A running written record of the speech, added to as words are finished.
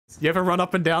You ever run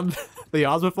up and down the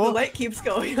yards before? The light keeps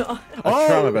going on. I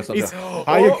try my best up there.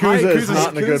 Hayakuza is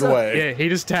not in a good way. Yeah, he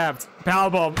just tapped.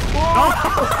 Powerbomb. Oh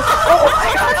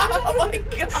my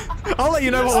god! I'll let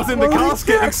you know what was in the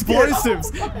casket.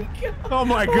 Explosives. Oh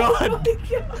my god.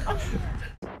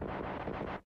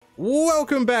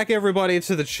 Welcome back, everybody,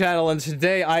 to the channel, and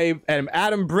today I am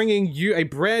Adam, bringing you a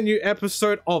brand new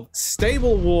episode of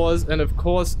Stable Wars, and of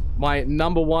course, my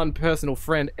 #1 personal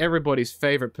friend, everybody's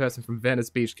favorite person from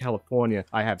Venice Beach, California.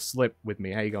 I have Slip with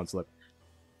me. How you going, Slip?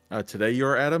 Today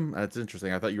you're Adam? That's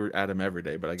interesting. I thought you were Adam every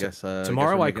day, but I guess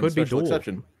tomorrow I could be Duel.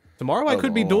 Exception. Tomorrow I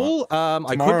could be Duel.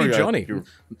 I could be Johnny.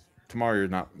 Tomorrow you're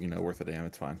not, worth a damn.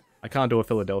 It's fine. I can't do a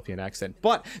Philadelphian accent,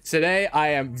 but today I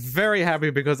am very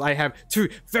happy because I have two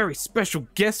very special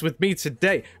guests with me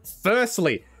today.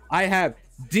 Firstly, I have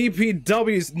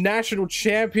DPW's national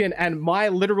champion and my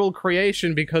literal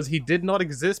creation because he did not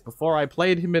exist before I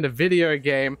played him in a video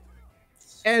game,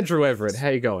 Andrew Everett. How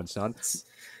you going, son?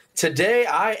 Today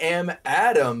I am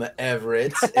Adam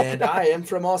Everett, and I am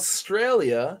from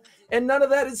Australia, and none of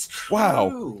that is true.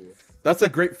 Wow. That's a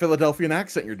great Philadelphian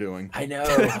accent you're doing. I know.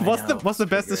 What's the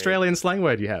best Australian slang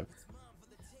word you have?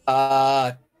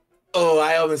 Oh,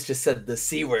 I almost just said the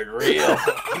C word real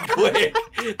quick.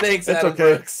 Thanks, it's Adam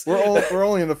okay. Brooks. We're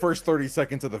only in the first 30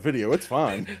 seconds of the video. It's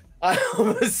fine. I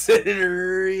almost said it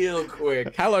real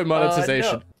quick. Hello,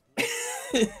 monetization.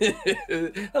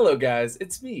 Hello, guys.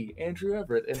 It's me, Andrew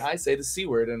Everett, and I say the C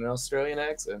word in an Australian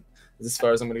accent. As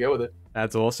far as I'm going to go with it.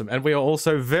 That's awesome. And we are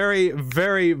also very,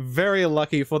 very, very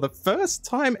lucky for the first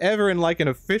time ever in like an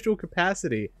official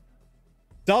capacity.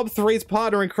 Dub3's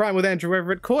partner in crime with Andrew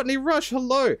Everett, Courtney Rush.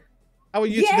 Hello. How are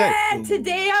you today? Yeah,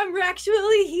 today I'm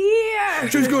actually here.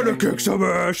 She's gonna kick some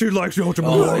ass. She likes the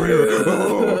Ultimate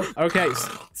Warrior. Okay,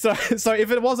 so if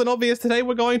it wasn't obvious, today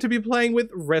we're going to be playing with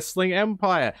Wrestling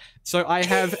Empire. So I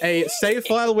have a save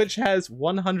file which has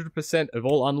 100% of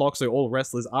all unlocks, so all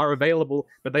wrestlers are available,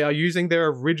 but they are using their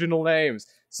original names.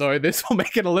 So this will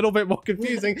make it a little bit more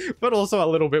confusing, but also a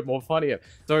little bit more funnier.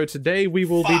 So today we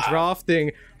will be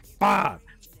drafting five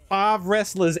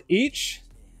wrestlers each.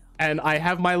 And I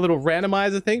have my little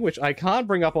randomizer thing, which I can't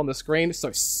bring up on the screen,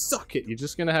 so suck it. You're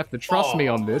just gonna have to trust me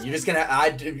on this. You're just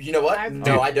gonna, you know what?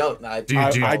 No, I don't. I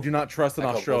do not trust an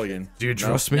Australian. Do you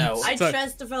trust me? No. I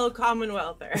trust the fellow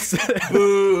Commonwealther.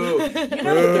 Boo! You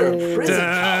know they're a prison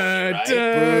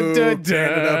college,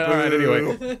 Alright,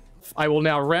 anyway. I will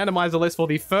now randomize the list for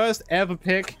the first ever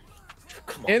pick.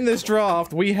 In this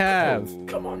draft, we have...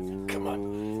 Come on.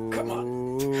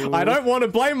 I don't want to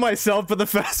blame myself, but the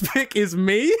first pick is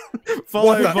me,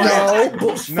 followed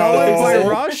by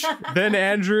Rush, then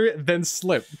Andrew, then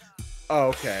Slip. Oh,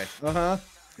 okay. Uh-huh.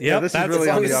 Yeah, this is really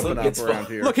on the up and up around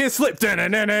here. Look here, Slip.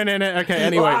 Okay,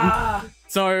 anyway.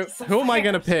 So, who am I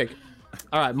going to pick?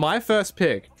 All right, my first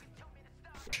pick.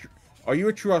 Are you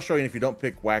a true Australian if you don't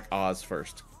pick Whack Oz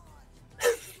first?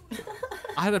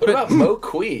 What about Mo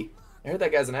Kui? I heard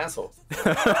that guy's an asshole.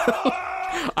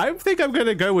 I think I'm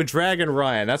gonna go with Dragon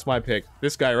Ryan. That's my pick.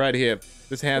 This guy right here.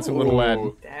 This handsome little lad.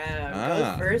 Damn,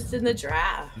 goes first in the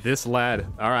draft. This lad.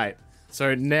 Alright.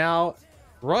 So now,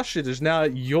 Rush, it is now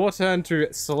your turn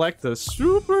to select a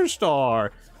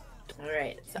superstar.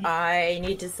 Alright, so I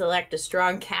need to select a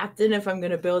strong captain if I'm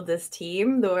gonna build this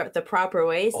team the proper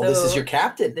way. So this is your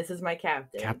captain. This is my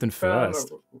captain. Captain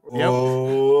first. Yep.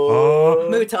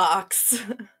 Mootox.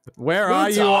 Where are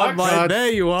you on my...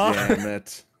 There you are. Damn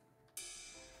it.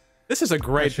 This is a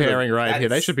great pairing right here.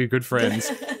 They should be good friends.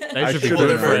 They should be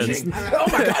good friends. Oh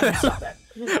my god, stop that.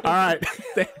 Alright,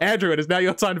 Andrew, it is now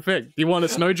your time to pick. Do you want a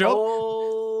snow job?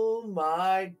 Oh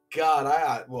my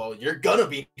god, well, you're gonna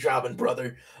be jobbing,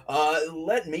 brother.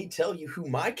 Let me tell you who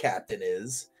my captain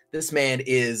is. This man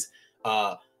is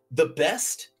the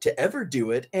best to ever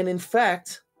do it, and in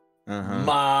fact,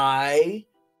 my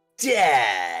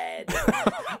dad.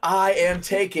 I am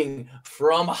taking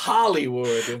from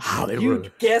Hollywood. You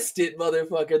guessed it,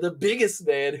 motherfucker. The biggest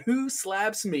man who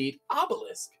slaps meat,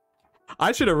 Obelisk.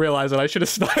 I should have realized that I should have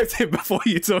sniped him before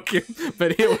you took him,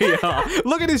 but here we are.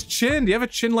 Look at his chin. Do you have a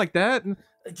chin like that?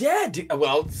 Yeah,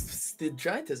 well, the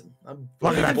giantism.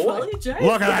 Look at that.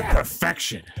 Look at that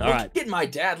perfection. All right. Look at my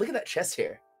dad. Look at that chest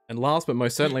hair. And last but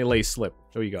most certainly, Lee Slip.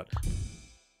 Who you got?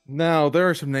 Now, there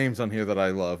are some names on here that I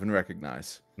love and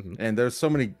recognize. And there's so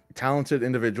many talented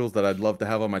individuals that I'd love to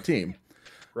have on my team.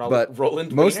 But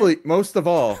most of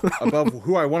all, above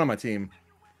who I want on my team,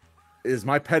 is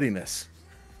my pettiness.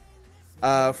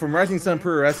 From Rising Sun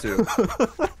Puroresu,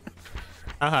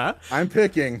 I'm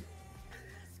picking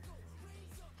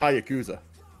Hayakuza.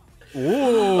 Ooh.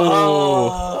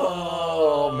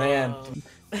 Oh, man.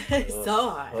 So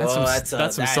high.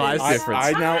 That's some size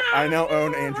difference. I now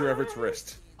own Andrew Everett's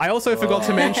wrist. I also forgot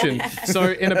to mention,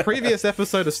 so in a previous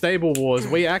episode of Stable Wars,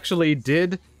 we actually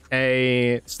did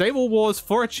a Stable Wars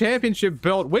for a championship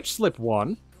belt, which Slip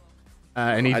won.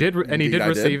 And he did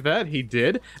receive that. He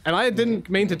did. And I didn't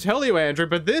mean to tell you, Andrew,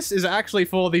 but this is actually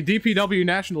for the DPW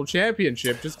National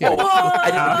Championship. Just kidding.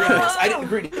 I didn't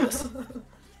agree to this.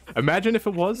 Imagine if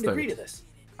it was, though. I didn't agree to this.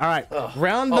 All right,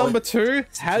 round number 2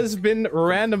 has been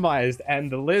randomized,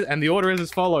 and the order is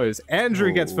as follows: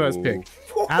 Andrew gets first pick,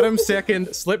 Adam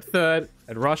second, Slip third,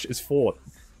 and Rush is fourth.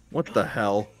 What the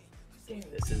hell?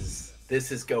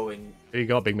 This is going. Here you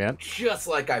go, big man. Just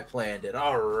like I planned it.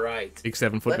 All right. Big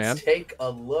 7-foot man. Let's take a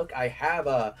look. I have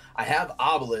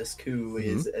Obelisk, who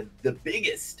is the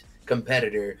biggest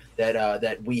competitor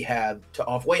that we have to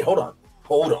off. Wait, hold on.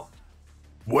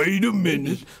 Wait a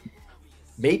minute.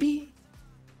 Maybe.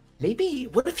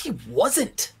 What if he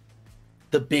wasn't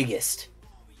the biggest?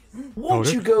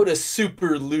 Won't you go to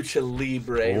Super Lucha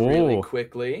Libre really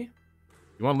quickly?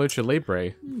 You want Lucha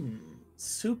Libre?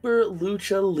 Super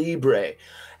Lucha Libre.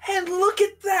 And look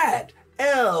at that!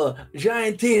 El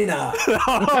Giantina.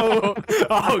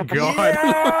 oh God.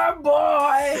 Yeah,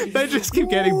 boy! They just keep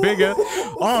getting bigger.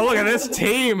 Oh, look at this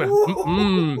team. I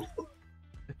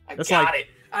got it.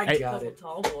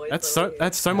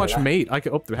 That's so much meat. I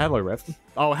could. Oh, hello, ref.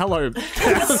 Oh, hello.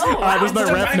 There's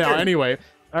no ref now. Anyway,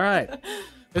 all right.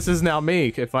 This is now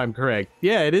me, if I'm correct.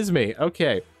 Yeah, it is me.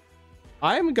 Okay,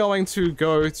 I'm going to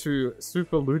go to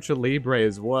Super Lucha Libre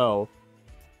as well,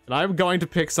 and I'm going to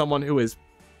pick someone who is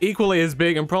equally as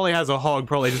big and probably has a hog,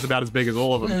 probably just about as big as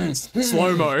all of them.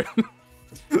 Slow-mo.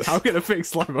 I'm gonna pick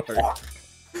slow-mo.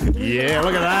 Yeah,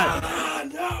 look at that.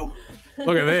 No.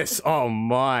 Look at this. Oh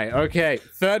my. Okay.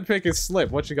 Third pick is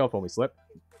Slip. What you got for me, Slip?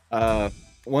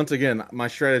 Once again, my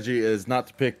strategy is not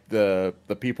to pick the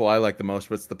people I like the most,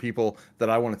 but it's the people that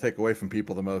I want to take away from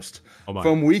people the most. Oh my.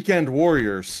 From Weekend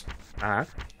Warriors,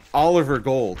 Oliver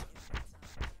Gold.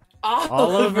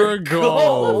 Oliver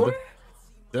Gold.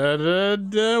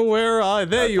 Where are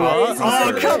there? You are.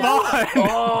 Oh, come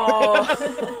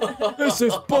on. This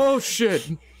is bullshit.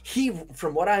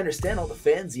 From what I understand, all the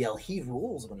fans yell, he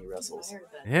rules when he wrestles.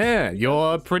 Yeah,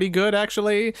 you're pretty good,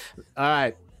 actually. All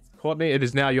right, Courtney, it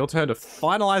is now your turn to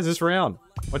finalize this round.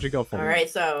 What you got for me? All right,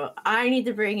 so I need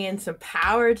to bring in some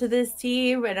power to this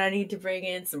team, and I need to bring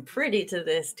in some pretty to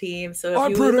this team. So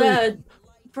if you would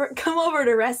come over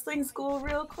to wrestling school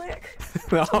real quick.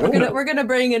 We're gonna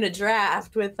bring in a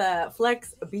draft with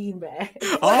Flex Beanbag.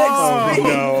 Oh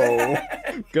no!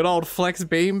 Good old Flex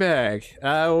Beanbag.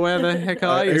 Where the heck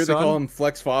are you, Here son? they call him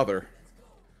Flex Father.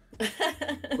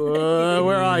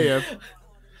 Where are you?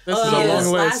 This is a long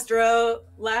list.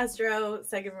 Last row,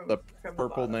 second from The from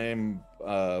purple the name,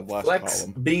 last Flex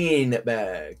column.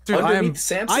 Beanbag. Dude, Underneath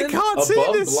Samson, I can't above see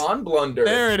this. Blonde Blunder.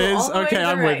 There it is. All the way Okay, to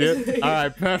I'm the with you. right. All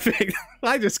right, perfect.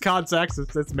 I just can't access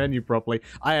this menu properly.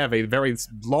 I have a very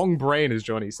long brain, as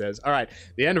Johnny says. All right,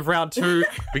 the end of round 2,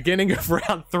 beginning of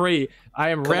round 3. I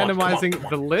am randomizing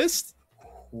the list.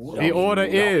 The order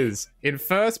is, in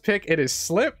first pick, it is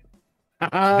Slip,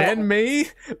 then me,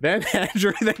 then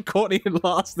Andrew, then Courtney, and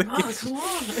last. Oh, come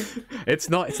on. It's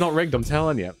not rigged, I'm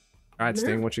telling you. All right,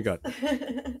 Sting, what you got?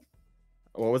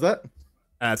 What was that?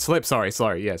 Slip, sorry,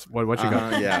 yes. What you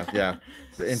got? Yeah.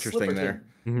 Interesting there.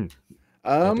 Mm-hmm.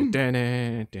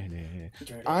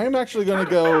 I'm actually gonna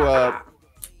go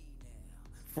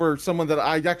for someone that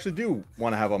I actually do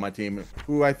want to have on my team,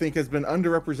 who I think has been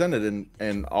underrepresented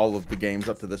in all of the games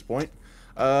up to this point.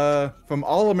 From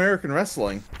All American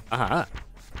Wrestling,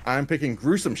 I'm picking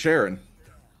Gruesome Sharon.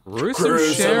 Gruesome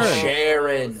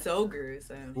Sharon. So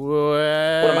gruesome.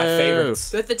 Whoa. One of my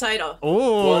favorites. With the title.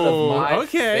 Oh, One of my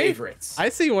okay. favorites. I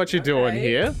see what you're doing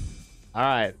here. All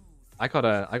right, I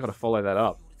gotta follow that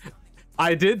up.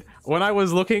 I did, when I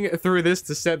was looking through this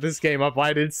to set this game up,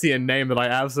 I did see a name that I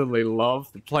absolutely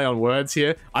love. Play on words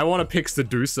here. I want to pick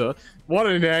Seducer. What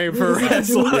a name for a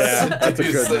wrestler. Yeah, that's a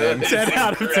good name. 10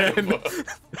 out of 10.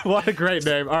 What a great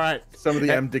name. All right. Some of the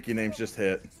MDickie names just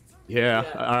hit. Yeah,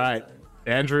 all right.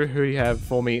 Andrew, who do you have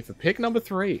for me for pick number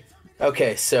 3?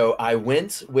 Okay, so I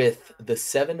went with the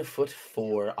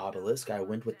 7'4" Obelisk. I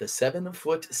went with the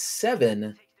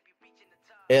 7'7"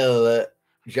 El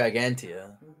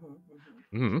Gigantia.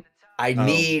 Mm-hmm. I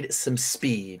need some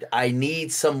speed. I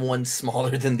need someone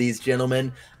smaller than these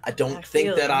gentlemen. I don't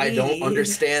think that I don't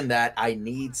understand that. I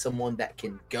need someone that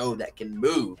can go, that can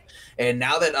move. And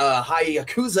now that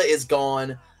Hayakusa is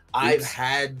gone, I've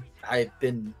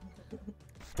been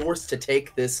forced to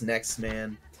take this next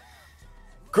man.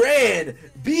 Grand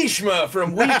Bhishma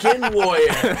from Weekend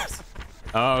Warriors.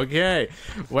 Okay,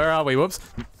 where are we? Whoops.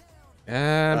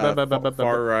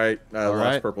 Far right, All last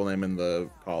right. purple name in the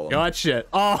column. Gotcha.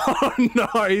 Oh no,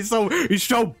 he's so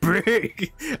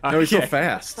big. No, he's so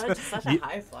fast. Such a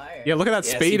high flyer. Yeah, look at that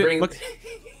speed.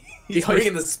 He's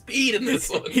bringing the speed in this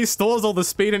one. He stores all the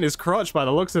speed in his crotch by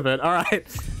the looks of it. All right.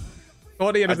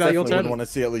 Courtney, it is now your turn. I want to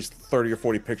see at least 30 or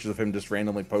 40 pictures of him just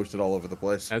randomly posted all over the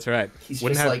place. That's right. He's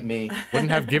just like me.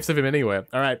 Wouldn't have gifs of him anywhere.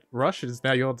 All right, Rush, it is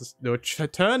now your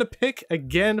turn to pick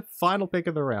again. Final pick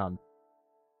of the round.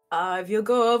 If you'll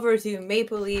go over to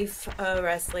Maple Leaf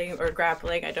Wrestling or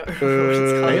Grappling, I don't remember what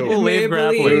it's called. Maple Leaf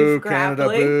Grappling. Boo, Canada,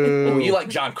 boo. Oh, you like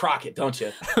John Crockett, don't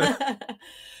you?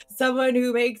 Someone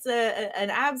who makes an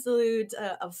absolute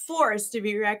a force to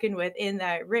be reckoned with in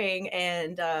that ring,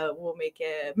 and will make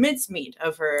a mincemeat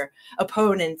of her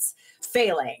opponent's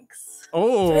phalanx.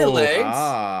 Oh,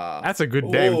 phalanx. That's a good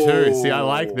name too. See, I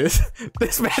like this.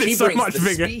 This man is so much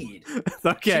bigger. Speed.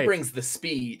 Okay, she brings the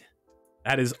speed.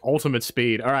 That is ultimate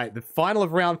speed. All right, the final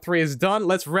of round 3 is done.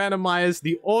 Let's randomize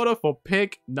the order for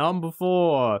pick number 4.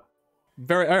 All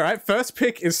right, first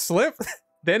pick is Slip,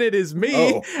 then it is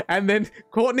me, and then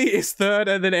Courtney is third,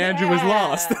 and then Andrew is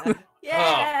last.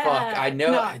 Yeah. Oh fuck! I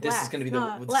know this is gonna be where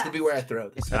I throw.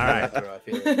 This is gonna be where I throw. I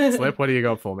feel Slip, what do you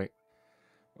got for me?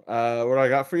 What do I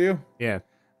got for you? Yeah.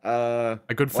 A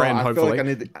good friend, I hopefully. feel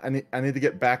like I need to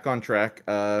get back on track.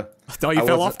 Oh, you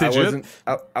fell off, did you?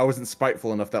 I wasn't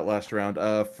spiteful enough that last round.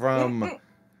 From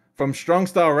Strong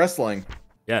Style Wrestling.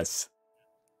 Yes.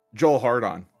 Joel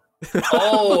Hardon.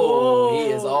 Oh,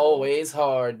 he is always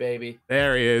hard, baby.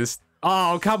 There he is.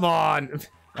 Oh, come on.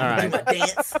 All right.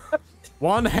 Dance.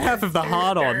 One half of the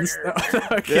hard-ons.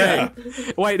 Okay. Yeah.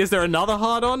 Wait, is there another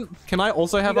hard-on? Can I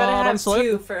also have a hard-on, Slip?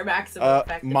 2 for maximum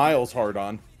effectiveness. Miles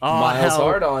Hardon. Oh, Miles hell.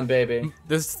 Hardon, baby.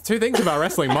 There's 2 things about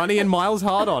wrestling. Money and Miles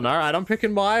Hardon. All right, I'm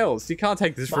picking Miles. You can't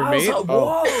take this from me.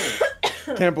 Whoa.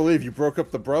 Can't believe you broke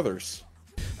up the brothers.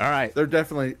 All right. They're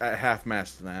definitely at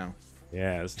half-mast now.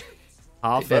 Yes.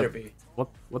 Half They better be.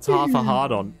 What's half a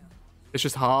hard-on? It's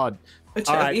just hard.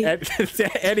 All right.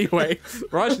 Anyway,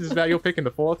 Rush, this is now you're picking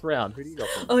the 4th round. Who do you got?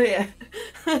 Oh yeah.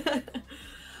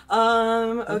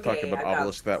 I'm Okay. talking about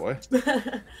obelisk that way.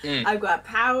 I've got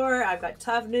power, I've got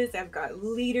toughness, I've got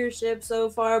leadership so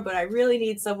far, but I really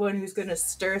need someone who's gonna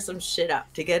stir some shit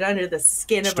up to get under the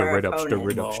skin of our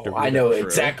opponent. I know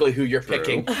exactly who you're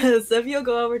picking. So if you'll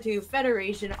go over to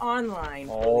Federation Online,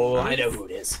 Oh, I know who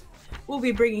it is. we'll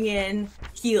be bringing in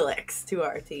Helix to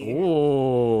our team.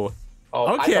 Ooh.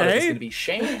 Oh, Okay. I thought it was gonna be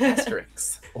Shane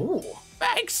Asterix. Ooh,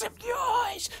 make some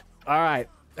noise. All right.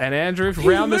 And Andrew,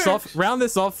 round this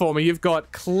off for me. You've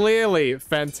got clearly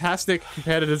fantastic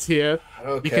competitors here.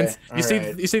 Okay. You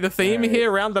see the theme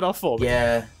here? Round that off for me.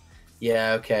 Yeah.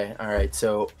 Yeah. Okay. All right.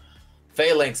 So,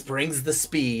 Phalanx brings the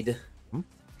speed.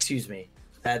 Excuse me.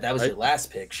 That was your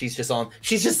last pick. She's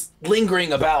just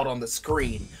lingering about on the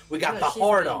screen. We got the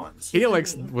hard-ons.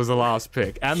 Helix was the last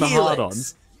pick, and the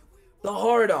hard-ons. The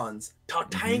hard-ons.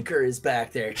 Tanker is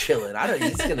back there chilling. I don't.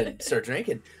 He's gonna start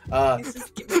drinking. He's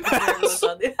just giving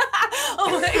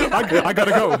oh my god! I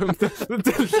gotta go.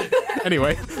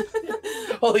 Anyway.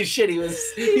 Holy shit! He was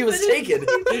taken.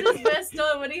 He was messed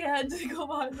up when he had to go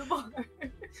behind the bar.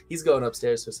 He's going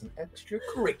upstairs for some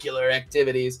extracurricular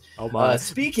activities. Oh my!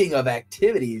 Speaking of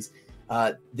activities,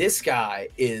 this guy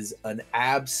is an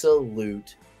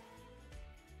absolute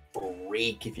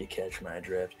freak. If you catch my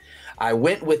drift, I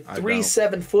went with 3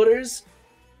 7-footers.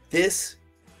 This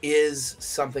is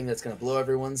something that's gonna blow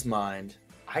everyone's mind.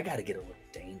 I gotta get a little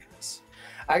dangerous.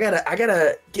 I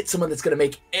gotta get someone that's gonna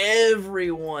make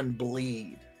everyone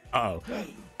bleed. Oh.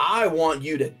 I want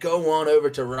you to go on over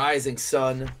to Rising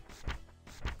Sun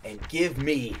and give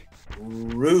me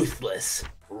Ruthless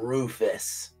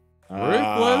Rufus.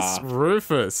 Ruthless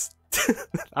Rufus.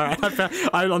 All right,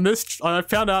 I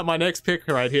found out my next pick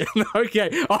right here. Okay.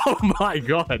 Oh my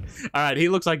god. All right, he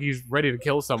looks like he's ready to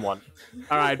kill someone.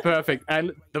 All right, perfect.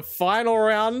 And the final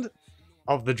round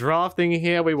of the drafting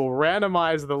here, we will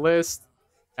randomize the list,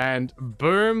 and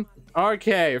boom.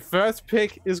 Okay, first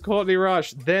pick is Courtney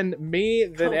Rush, then me,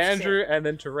 then Andrew, and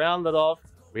then to round it off,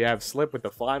 we have Slip with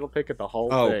the final pick of the whole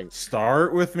thing.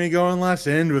 Start with me going last,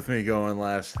 end with me going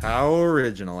last. How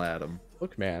original, Adam.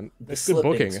 Look, man, it's good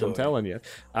booking, I'm telling you.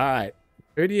 All right,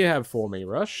 who do you have for me,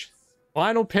 Rush?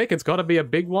 Final pick, it's got to be a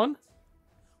big one.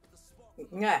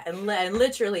 Yeah, and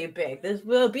literally big. This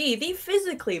will be the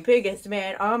physically biggest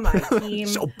man on my team.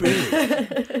 So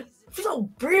big. So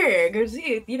big. There's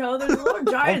a lot of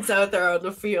giants out there on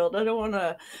the field. I don't want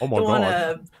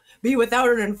to be without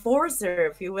an enforcer,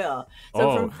 if you will.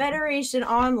 So from Federation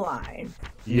Online.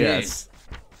 Yes.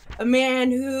 a man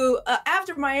who,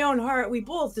 after my own heart, we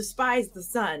both despise the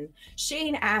sun.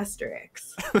 Shane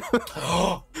Asterix.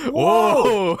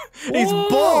 Whoa! He's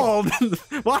bald.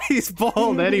 Why he's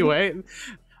bald anyway?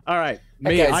 All right,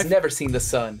 me. I've never seen the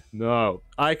sun. No.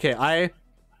 Okay, I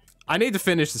need to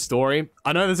finish the story.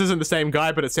 I know this isn't the same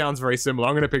guy, but it sounds very similar.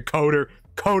 I'm gonna pick Coder.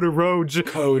 Coder Roge.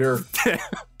 Coder.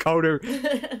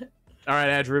 Coder. All right,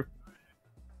 Andrew.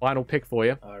 Final pick for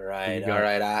you. All right.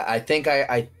 I think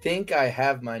I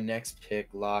have my next pick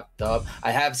locked up. I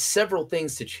have several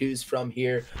things to choose from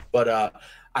here, but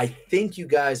I think you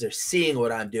guys are seeing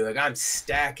what I'm doing. I'm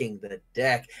stacking the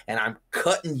deck, and I'm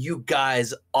cutting you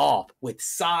guys off with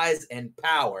size and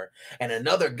power. And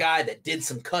another guy that did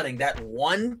some cutting that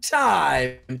one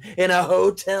time in a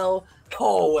hotel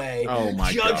hallway. Oh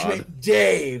my Judgment God.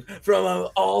 Dave from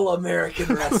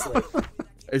All-American Wrestling.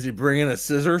 Is he bringing us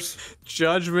scissors?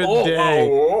 Judgment Dave.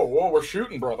 Whoa, we're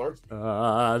shooting, brother.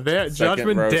 There, Second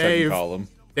Judgment row, second Dave. column.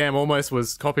 Damn, almost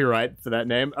was copyright for that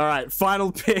name. All right, final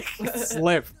pick.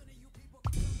 Slip.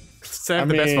 Save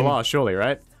the best for last, surely,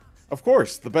 right? Of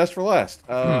course, the best for last.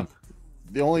 The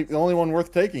only one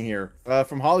worth taking here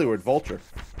from Hollywood, Vulture.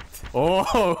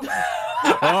 Oh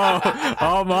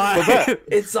my!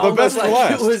 It's almost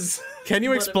like it was. Can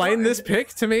you explain this pick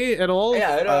to me at all?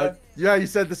 Yeah, Yeah, you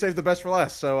said to save the best for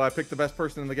last, so I picked the best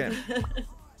person in the game. He's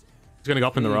gonna go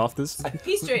up in the rafters.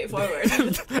 He's straightforward.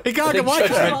 He can't get my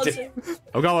jacket.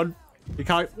 Oh, go on. He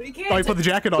can't. Oh, he put the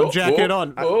jacket on. Jacket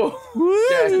on. The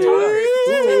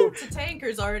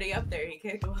tanker's already up there. He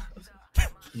can't go up.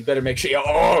 You better make sure.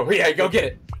 Oh, yeah, go get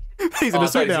it. He's in a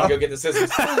suit now. Go get the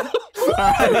scissors.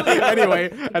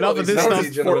 Anyway, enough of this stuff.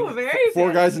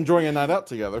 Four guys enjoying a night out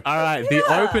together. All right, the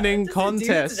opening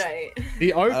contest.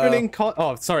 The opening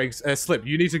oh, sorry, Slip.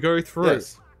 You need to go through.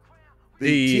 Yes.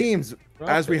 The teams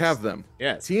as we have them.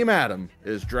 Yes. Team Adam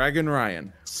is Dragon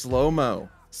Ryan, Slow Mo,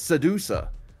 Sedusa,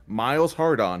 Miles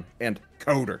Hardon, and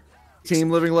Coder. Team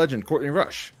Living Legend, Courtney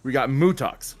Rush. We got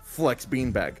Mutox, Flex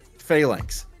Beanbag,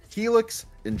 Phalanx, Helix,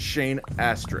 and Shane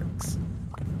Asterix.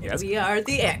 Yes. We are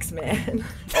the X-Men.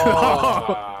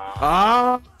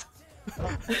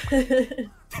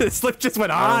 Slip just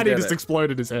went and he just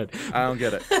exploded his head. I don't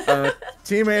get it.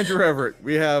 Team Andrew Everett,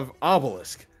 we have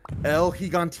Obelisk, El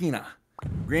Gigantina,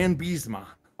 Grand Beastma,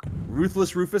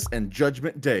 Ruthless Rufus, and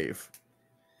Judgment Dave.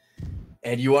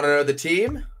 And you want to know the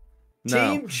team?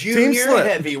 No. Team Junior Slip.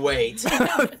 Heavyweight.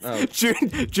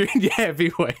 Junior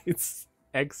heavyweights.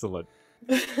 Excellent.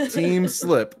 Team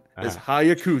Slip is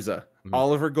Hayakuza,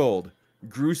 Oliver Gold,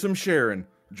 Gruesome Sharon,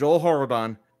 Joel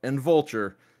Hardon, and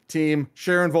Vulture. Team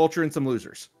Sharon, Vulture, and some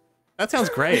losers. That sounds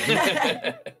great.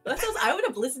 I would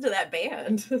have listened to that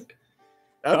band.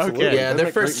 Absolutely. Okay. Yeah,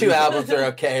 their first two albums are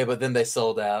okay, but then they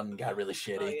sold out and got really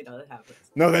shitty. Oh, you know that happens.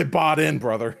 No, they bought in,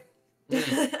 brother.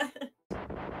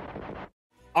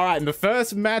 All right, and the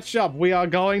first matchup we are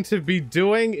going to be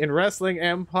doing in Wrestling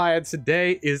Empire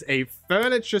today is a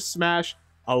Furniture Smash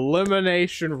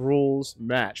elimination rules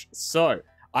match. So,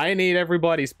 I need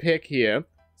everybody's pick here.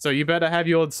 So you better have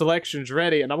your selections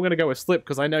ready, and I'm going to go with Slip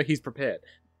because I know he's prepared.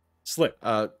 Slip.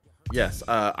 Yes,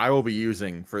 I will be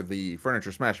using for the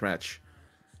Furniture Smash match,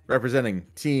 representing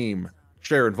Team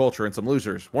Sharon, Vulture, and some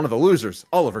losers. One of the losers,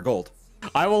 Oliver Gold.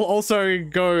 I will also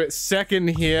go second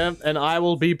here, and I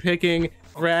will be picking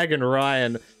Dragon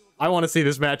Ryan. I want to see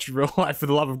this match in real life, for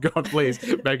the love of God, please.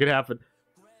 Make it happen.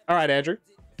 All right, Andrew.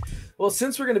 Well,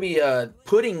 since we're going to be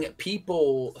putting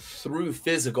people through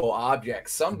physical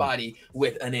objects, somebody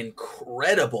with an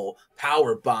incredible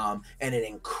power bomb and an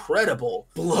incredible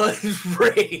blood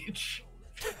rage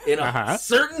in a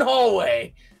certain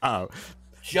hallway.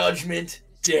 Judgment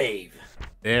Dave.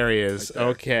 There he is.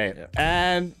 Okay. Yep.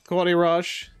 And Courtney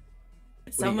Rush.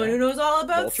 Someone who knows all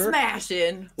about Vulture?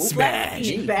 smashing. Smash.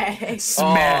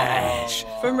 Smash.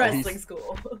 From wrestling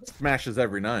school. Smashes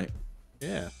every night.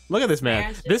 Yeah. Look at this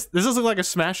man. Smash. This doesn't look like a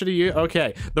smasher to you?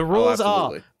 Okay. The rules are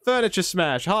absolutely. Furniture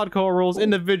Smash, hardcore rules,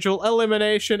 individual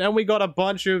elimination, and we got a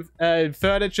bunch of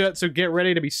furniture, so get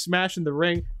ready to be smashing the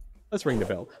ring. Let's ring the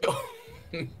bell.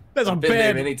 There's a Been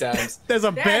there bed. many times. There's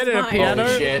a bed and a mine. piano.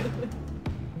 Holy shit.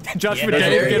 Judgment Yeah,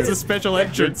 Dave there gets it a is. special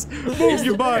entrance. Move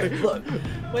your body. Look,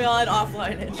 We all had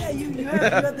offline it. yeah, you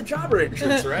had the jobber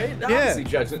entrance, right? Yeah. Obviously,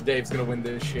 Judgment Dave's going to win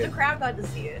this The shit. crowd got to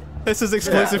see it. This is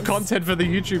exclusive Yeah. content for the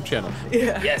YouTube channel.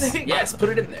 Yeah. Yes, put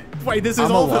it in there. Wait, this is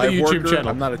I'm a all for the live YouTube worker. channel.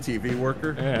 I'm not a TV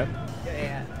worker. Yeah.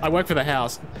 Yeah. I work for the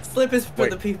house. Slip is for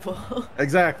Wait. the people.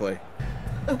 Exactly.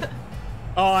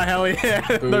 Oh, hell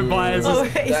yeah. No biases. Oh,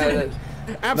 wait.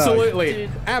 Absolutely.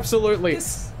 Dude. Absolutely.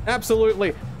 This-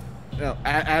 Absolutely. No,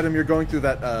 Adam, you're going through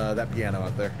that that piano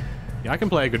out there. Yeah, I can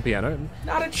play a good piano.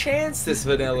 Not a chance this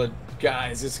vanilla guy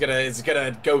is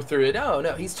gonna go through it. No,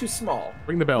 he's too small.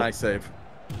 Ring the bell. Nice save.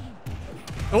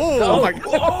 Oh my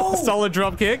god. Solid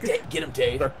drop kick. Get him,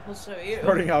 Dave. I'll show you.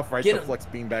 Starting off right to Flex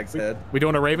Beanbag's head. We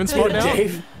doing a Raven spot now?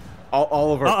 Dave.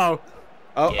 Oliver. Uh-oh.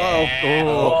 Yeah.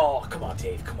 Oh. Oh, come on,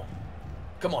 Dave.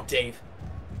 Come on, Dave.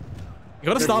 You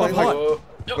gotta start off hot.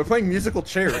 We're playing musical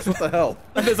chairs. What the hell?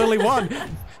 There's only one.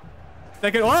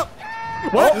 They can. What?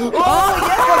 What? Oh,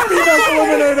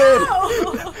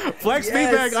 eliminated! Flex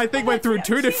Beanbag, I think, went through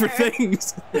 2 different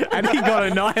things, and he got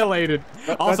annihilated.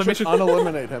 That should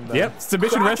uneliminate him then. Yep,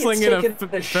 submission wrestling in a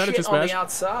furniture on the smash.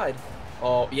 outside.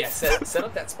 Oh, yeah, set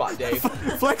up that spot, Dave.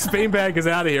 Flex Beanbag is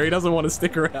out of here. He doesn't want to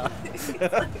stick around.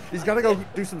 He's got to go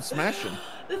do some smashing.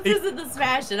 This isn't the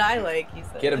smash that I like, he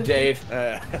said. Get him, Dave.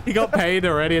 He got paid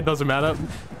already. It doesn't matter.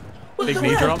 Big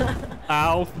knee drop.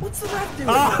 Ow. What's the ref doing?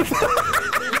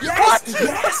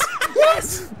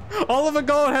 Yes! Oliver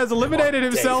Gold has eliminated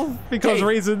himself because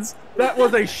reasons. That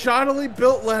was a shoddily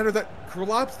built ladder that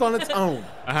collapsed on its own.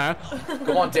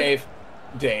 Come on, Dave.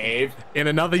 In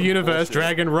another universe,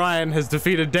 Dragon Ryan has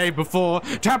defeated Dave before.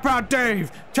 Tap out,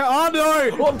 Dave! Oh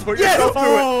no! Yes!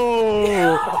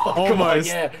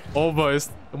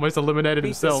 Almost eliminated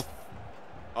himself.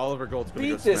 Oliver Gold's gonna Beat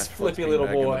go this smash Flex flippy little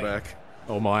Beanbag in boy. the back.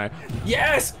 Oh my.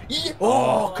 Yes!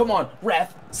 Oh, come on,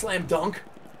 ref, slam dunk.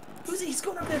 He's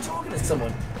going up there talking to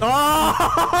someone.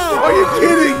 Oh! Are you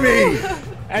kidding me?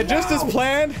 And just as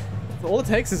planned, all it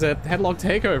takes is a headlock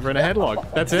takeover and a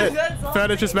headlock. That's it.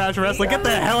 Furniture smash wrestling. Get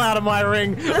the hell out of my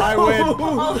ring. I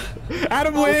win.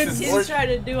 Adam wins. He's trying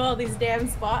to do all these damn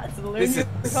spots and learn your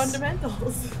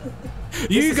fundamentals.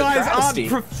 You guys aren't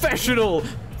professional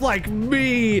like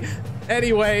me.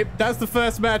 Anyway, that's the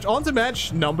first match. On to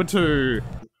match number 2.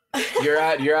 You're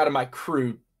out of my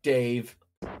crew, Dave.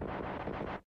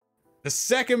 The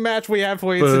second match we have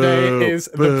for you today is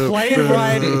the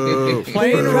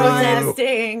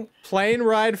plane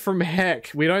ride from heck.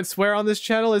 We don't swear on this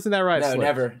channel, isn't that right? No, Slip?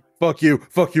 never. Fuck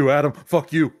you, Adam.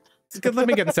 Fuck you. Let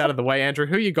me get this out of the way, Andrew.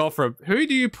 Who you got for? Who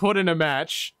do you put in a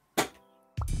match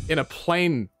in a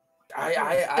plane? I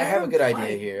have a good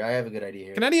idea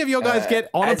here. Can any of your guys get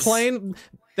on a plane?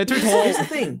 They're too tall. Here's the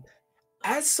thing.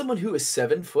 As someone who is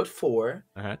 7'4",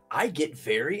 I get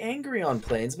very angry on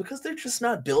planes because they're just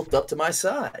not built up to my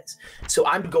size. So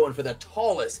I'm going for the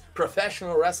tallest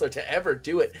professional wrestler to ever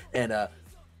do it, and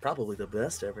probably the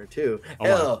best ever too.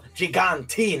 El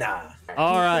Gigantina.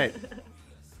 All right,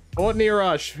 Courtney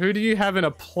Rush. Who do you have in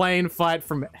a plane fight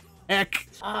from heck?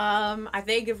 I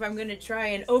think if I'm gonna try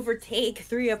and overtake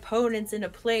 3 opponents in a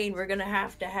plane, we're gonna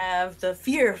have to have the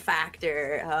fear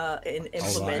factor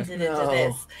implemented into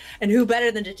this. And who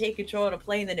better than to take control of a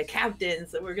plane than a captain?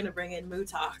 So we're gonna bring in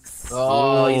Mutox.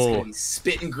 Oh, he's gonna be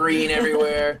spitting green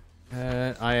everywhere.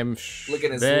 I am. Look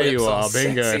at his there lips. You are,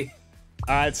 bingo. Sexy.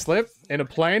 All right, Slip in a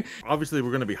plane. Obviously,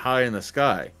 we're gonna be high in the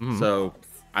sky, so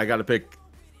I got to pick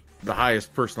the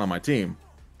highest person on my team.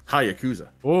 Yakuza.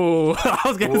 Oh, I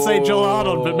was going to say Joel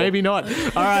Arnold, but maybe not.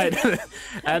 All right.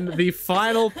 And the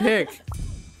final pick.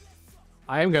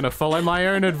 I am going to follow my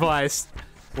own advice.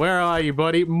 Where are you,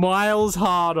 buddy? Miles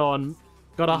Hard-On.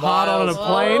 Got a hard-on on a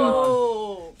plane?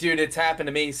 Oh. Dude, it's happened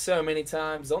to me so many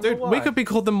times. Don't Dude, know why. we could be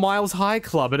called the Miles High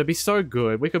Club. It'd be so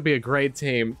good. We could be a great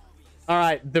team. All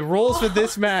right. The rules for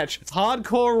this match. It's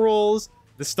hardcore rules.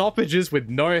 The stoppages with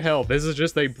no help. This is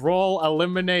just a brawl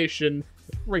elimination.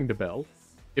 Ring the bell.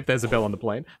 If there's a bell on the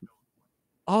plane.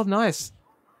 Oh, nice.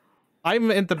 I'm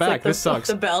in the back. This sucks.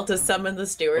 The bell to summon the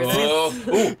stewardess.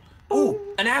 Ooh,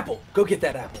 an apple. Go get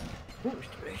that apple.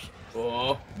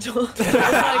 Oh.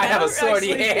 I have a sword.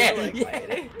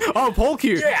 Yeah. Oh, Paul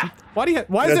Q. Yeah.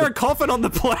 Why is there a coffin on the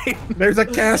plane? There's a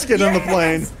casket on the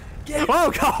plane.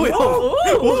 Oh, Cartwheel.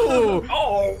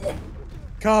 Oh.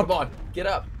 Come on, get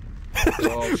up.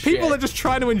 Oh, People are just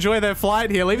trying to enjoy their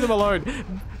flight here. Leave them alone.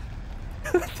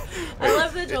 I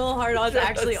love that Joel Hard-On's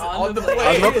actually on the plane. I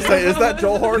was about to say, is that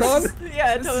Joel Hard-On?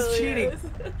 Yeah, it totally cheating. is.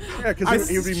 Yeah, because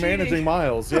he would be managing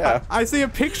Miles, yeah. I see a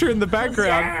picture in the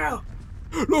background.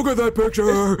 Yeah. Look at that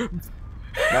picture.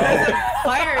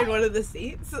 Fire in one of the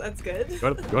seats. That's good. You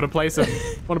want to play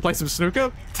some snooker?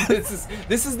 This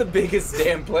is the biggest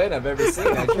damn plane I've ever seen.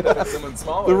 I should have had someone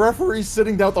smaller. The referee's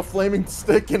sitting down with a flaming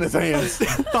stick in his hands.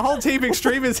 The whole Team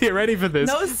Extreme is here ready for this.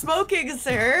 No smoking,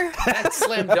 sir. That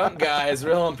slam dunk guy is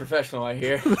real unprofessional, I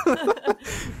hear.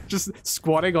 Just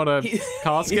squatting on a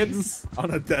casket.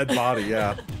 On a dead body,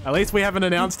 yeah. At least we have an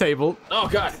announce table. Oh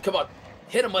god, come on.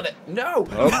 Hit him with it. No!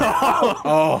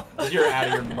 Oh. You're out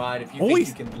of your mind if you think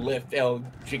you can lift El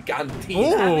Gigante.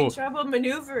 I'm having trouble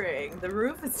maneuvering. The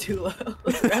roof is too low.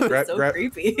 The roof is so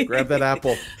creepy. Grab that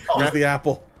apple. Grab the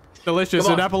apple. Delicious.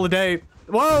 An apple a day.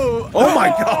 Whoa! Oh my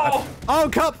god! Oh,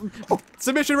 cup!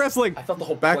 Submission wrestling. I thought the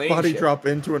whole back plane body shit. drop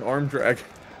into an arm drag.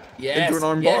 Yes. Into an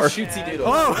arm bar. Shootsy doodle.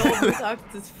 Oh!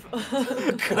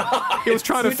 God. He was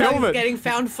trying to film it. Getting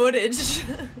found footage.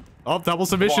 Oh, double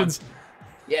submissions.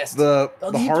 Yes. The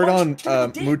hard-on dick.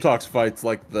 Mutox fights,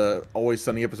 like the Always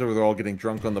Sunny episode where they're all getting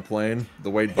drunk on the plane, the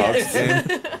Wade Boggs game.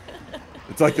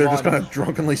 It's like they're just kind of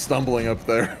drunkenly stumbling up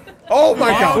there. Oh my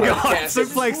god! Oh god!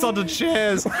 Suplex onto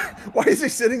chairs. Why is he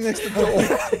sitting next to Joel?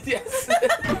 Yes.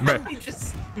 Maybe.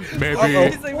 He's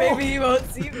like, maybe he won't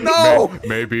see me. No!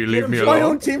 Maybe leave me My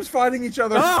alone. own team's fighting each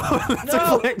other. Oh, that's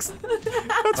a flex.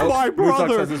 That's my Mutox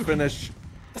brother. has his finish.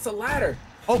 That's a ladder.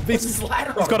 Oh, What's this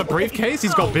ladder he's got a on? briefcase.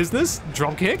 He's got business.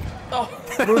 Drop kick. Oh,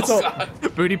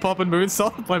 Moonsault. Booty pop and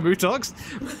moonsault by Mutox.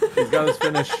 He's got his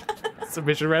finish.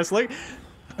 Submission wrestling.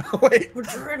 Wait.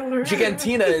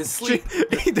 Gigantina is sleep.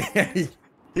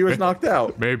 He was knocked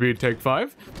out. Maybe take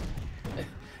 5.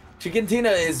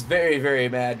 Gigantina is very, very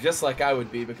mad, just like I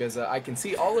would be, because I can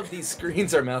see all of these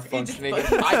screens are malfunctioning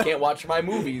and I can't watch my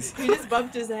movies. He just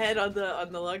bumped his head on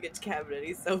the luggage cabinet.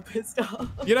 He's so pissed off.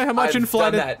 You know how much I've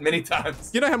in-flight... done that many times.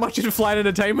 You know how much in-flight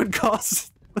entertainment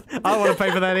costs? I don't want to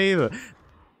pay for that either.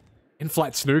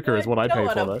 In-flight snooker is what I pay for,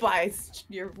 I don't though. want to buy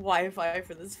your Wi-Fi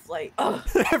for this flight. Ugh.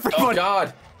 Everybody... Oh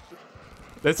God!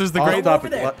 This is the Off great...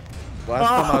 topic. Last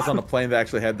time I was on a plane that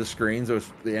actually had the screens, it was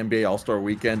the NBA All-Star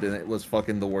Weekend, and it was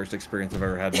fucking the worst experience I've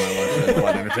ever had in my life in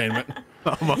flight entertainment.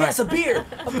 Oh my... Yes, a beer!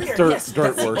 A beer! Dirt- yes,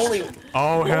 dirt that's worst. the only,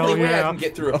 Oh, hell only way I yeah. can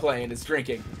get through a plane is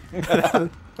drinking.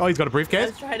 Oh, he's got a I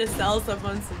briefcase? was trying to sell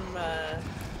someone some.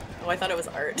 Oh, I thought it was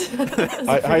art.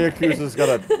 Hayakusa's got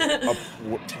a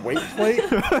weight plate,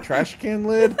 trash can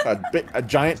lid, a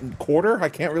giant quarter. I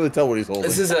can't really tell what he's holding.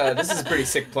 This is a pretty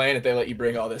sick plane if they let you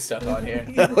bring all this stuff on here.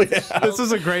 Hell yeah. This is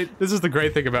the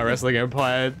great thing about Wrestling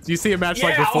Empire. You see a match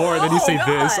like Yeah, before, and then you see oh,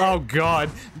 this. God. Oh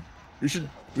god.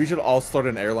 We should all start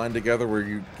an airline together where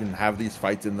you can have these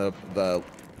fights in the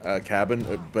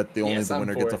cabin, but the Yes, I'm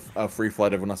winner for gets a free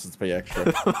flight. Everyone else has to pay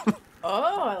extra.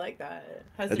 Oh, I like that.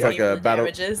 How's It's the like a battle-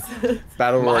 damages?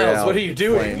 Battle Miles, Royale. what are you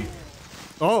doing? plane.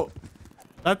 Oh.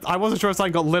 I wasn't sure if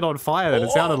something got lit on fire then.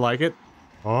 It sounded like it.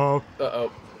 Oh.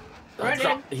 Uh-oh.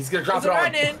 Running. He's gonna drop He's it on.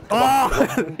 running. Oh!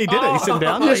 He did it. He's sitting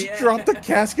down. Oh, Just yeah. dropped the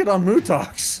casket on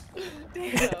Mutox.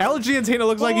 Damn. LG and Tina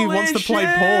looks like he Holy wants to play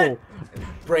shit! pool.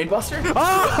 Brainbuster?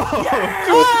 Oh!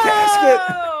 Casket.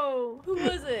 Oh, who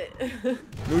was it?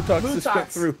 Mutox just Mutox. cut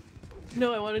through.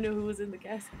 No, I want to know who was in the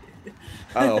casket.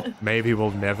 Oh. Maybe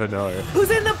we'll never know. Who's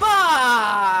in the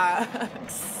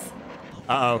box?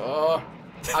 Uh-oh. Oh.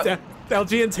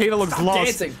 LG and Tina looks Stop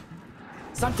lost. dancing.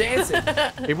 Stop dancing.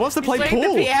 He wants to play He's playing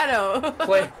pool. the piano.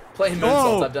 Play moonsaults.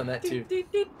 Oh. I've done that too.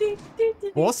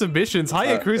 More submissions.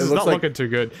 Hiya Cruz it is looks not like- looking too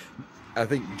good. I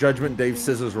think Judgment Dave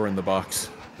scissors were in the box.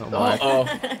 Oh my. Oh.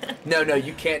 No,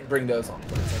 you can't bring those on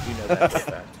planes. I do know that for a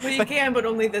fact. Well, you can, but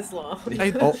only this long.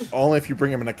 Only if you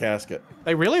bring him in a casket.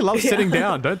 They really love sitting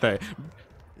down, don't they?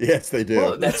 Yes, they do.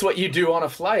 Well, that's what you do on a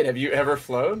flight. Have you ever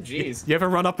flown? Jeez. You ever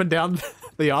run up and down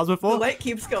the aisles The before? light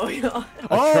keeps going on.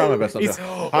 I try my best not he's- to.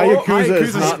 oh, Hayakusa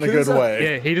is Hayakusa's- not in a good Hayakusa? way.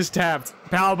 Yeah, he just tapped.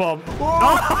 Powerbomb.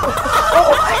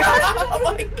 Oh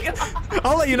my god!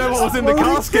 I'll let you know what was in the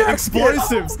casket.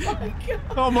 Explosives.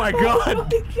 Oh my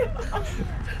god.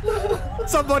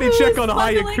 Somebody check on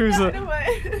Hayakusa,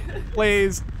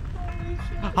 please.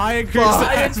 Hayakusa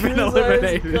has been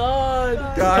eliminated.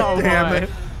 God. God Oh damn my. it.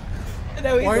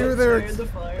 No, he's Why are there upstairs, the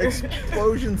fire.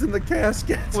 explosions in the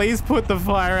casket? Please put the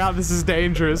fire out. This is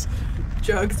dangerous.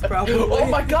 Drugs, probably. Oh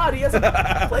my god, he has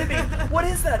a flaming. What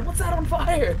is that? What's that on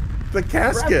fire? The Brad,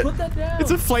 casket. put that down. It's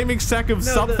a flaming sack of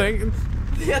something.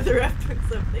 The other ref took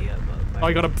something up. Oh,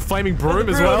 you got a flaming broom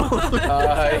as well.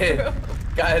 Hey,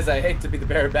 guys, I hate to be the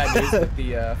bearer of bad news, but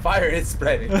the fire is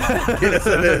spreading. Yes,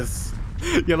 it is.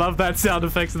 You love that sound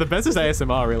effects. The best is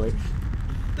ASMR, really.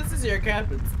 This is your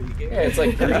captain speaking. Yeah, it's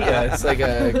like it's like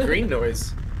a green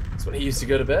noise. That's when he used to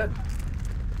go to bed.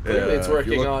 Clearly, it's if you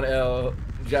working look- on El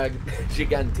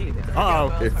Gigantina. Uh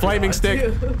oh, flaming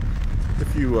stick.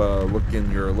 If you look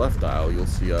in your left aisle, you'll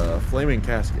see a flaming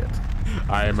casket.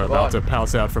 I am about to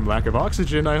pass out from lack of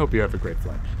oxygen. I hope you have a great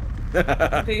flight.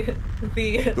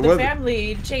 The weather-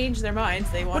 family changed their minds.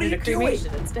 They wanted a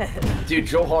cremation instead. Dude,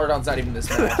 Joel Hardon's not even this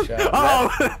match.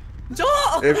 Oh!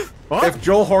 Joel! If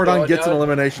Joel Hardon Oh, gets an no.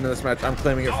 elimination in this match, I'm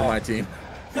claiming it for my team.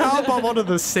 Powerbomb onto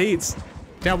the seats.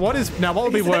 Now what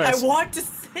would be He's like, worse? I want to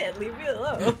sit. Leave me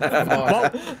alone.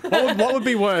 What would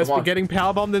be worse? Come on. Getting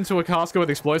powerbombed into a casket with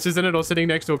explosives in it, or sitting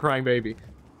next to a crying baby?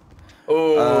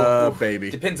 Oh, Baby.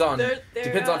 depends on They're,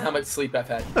 how much sleep I've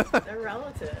had. They're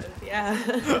relative, yeah.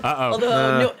 Uh-oh.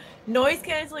 Although Noise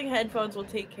canceling headphones will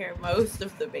take care of most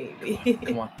of the baby.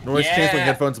 Come on. Noise canceling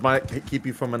headphones might keep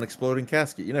you from an exploding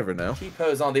casket. You never know. Keep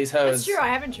hose on these hose. That's true. I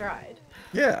haven't tried.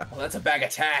 Yeah. Well, that's a bag of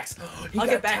tacks. I'll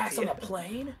get back tax to on you. the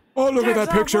plane. Oh, look at that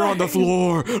picture on the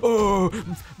floor. Oh.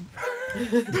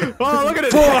 Oh, look at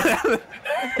it. Yeah.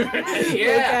 Look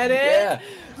at it. Yeah.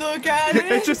 Look at it.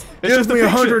 It's just Give me a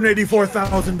picture.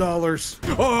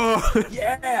 $184,000. Oh.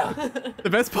 Yeah. The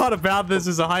best part about this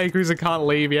is a high cruiser can't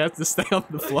leave. He has to stay on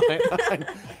the flight.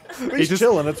 He's just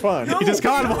chilling. It's fine. He just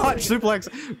can't watch suplex.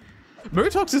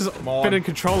 Mutox has been in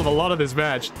control of a lot of this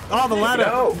match. Oh, the ladder.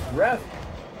 No, ref.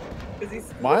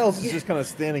 Miles is just kind of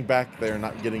standing back there,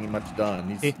 not getting much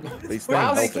done. He's staying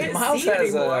healthy. Miles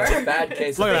has a bad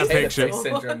case Look of at that potato picture. face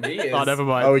syndrome. He is. Oh, never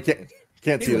mind. Oh, we can't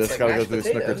see looks this. like Gotta go mashed through the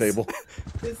snooker potatoes. table.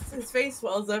 His face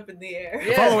swells up in the air.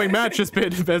 The following match has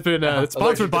been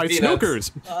sponsored by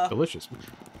peanuts. Snookers. Delicious.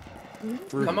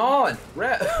 Come on,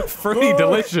 ref. Fruity,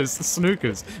 delicious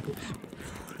Snookers.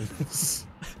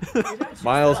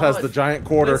 Miles has the giant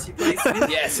quarter.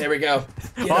 Yes, here we go.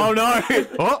 Oh no!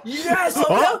 Oh. Yes!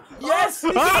 Oh. Yes!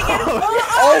 Oh.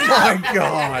 Oh my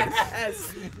god!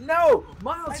 Yes! No!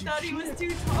 Miles, I thought he was too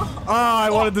tall. Oh,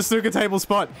 I wanted the snooker table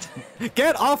spot.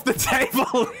 Get off the table!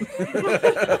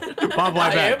 Bob, I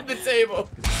back. am the table.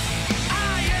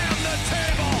 I am the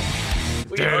table.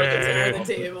 We are the table.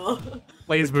 The table.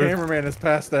 Please The move. cameraman has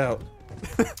passed out.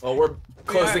 Well, we're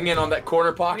closing in on that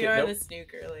corner pocket. We are Nope. the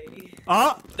snooker lady.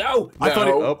 Oh! No! I thought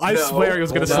No. I No. swear he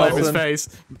was gonna No. slam his Nelson. face.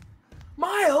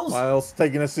 Miles! Miles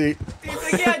taking a seat. He's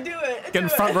like, yeah, do it. Getting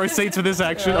do front it. row seats for this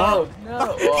action. No,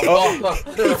 Oh! no.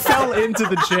 He fell into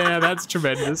the chair. That's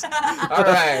tremendous. All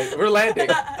right, we're landing.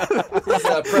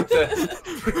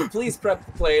 Please prep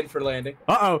the plane for landing.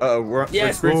 Uh-oh. We're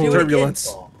Yes, experiencing we're doing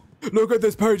turbulence. it. Look at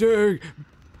this painting.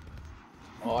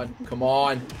 Come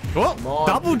on. Oh, Come on.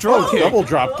 double drop kick. Double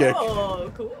drop kick.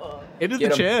 Oh, cool. Into Get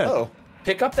the him. chair. Oh,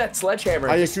 Pick up that sledgehammer.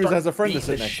 and just Hayakusa start has a friend to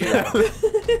sit beating next the to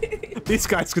shit him. These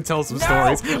guys could tell some No.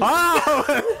 stories.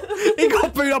 Oh! He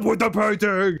got beat up with the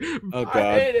painting. Oh I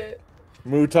god. hate it.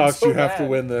 Mootox, so you have to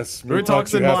mad. win this. Mootox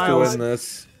Mootox, you and have to Miles. win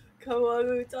this. Come on,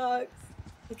 Mootox.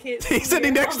 I can't see He's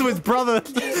sitting you. next to his brother.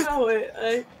 No,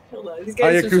 wait, hold on. These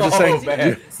guys Hayakusa so saying,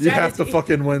 bad. you have to Strategy.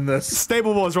 fucking win this.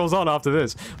 Stable Wars rolls on after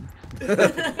this.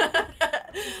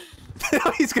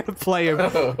 He's gonna play him.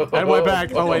 And we're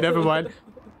back. Oh wait, never mind.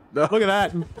 No. Look at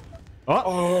that.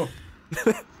 Oh.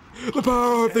 The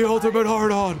power of the ultimate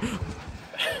hard-on.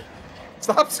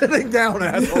 Stop sitting down,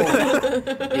 asshole.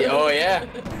 Yeah, oh yeah.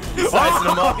 Sizing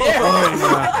them up.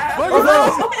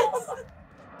 Yeah.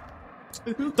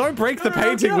 Don't break the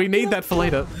painting. We need that for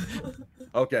later.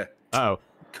 Okay, Uh oh.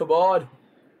 Come on.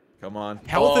 come on.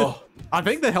 Health. Oh. I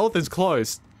think the health is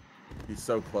close. He's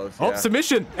so close. Oh, yeah.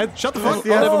 submission. And shut the fuck. Oh,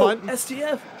 STF. never mind.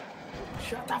 STF.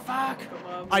 Shut the fuck. Come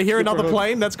on, I hear another Superhook.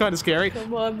 plane. That's kind of scary.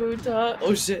 Come on, Mootox.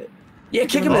 Oh shit. Yeah,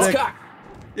 kick him in his cock.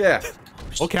 Yeah.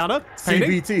 Or counter.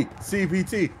 Painting. CBT.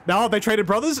 CBT. No, they traded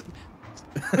brothers.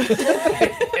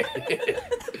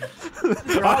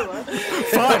 Drama.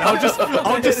 Fine.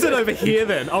 I'll just sit over here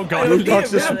then. Oh god.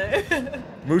 Mootox is, Brother.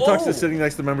 Mootox Oh. is sitting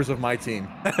next to members of my team.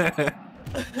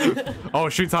 Oh,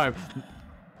 shoot time.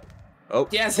 Oh.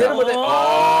 Yes, hit him with it.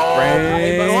 Oh.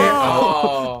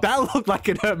 Oh. That looked like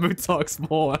it hurt Mootox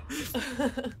more.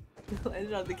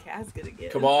 Landed on the casket again.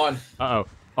 Come on. Uh-oh.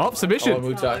 Oh, submission. Come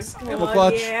on, Mootox. Come Hammer on,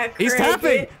 clutch. yeah, He's crank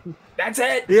tapping. it. That's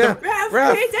it. Yeah. Ref,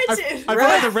 Ref. pay attention. I feel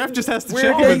like the ref just has to We're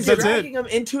check him and amazing. that's it. Dragging him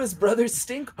into his brother's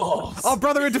stink balls. Oh,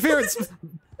 brother interference.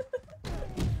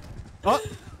 Oh.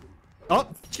 Oh.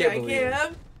 Check believe it.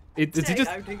 him. Did he just...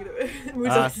 I'm taking it.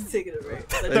 Mootox is taking it right.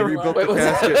 They rebuilt Wait, the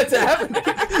what's casket.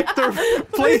 happening?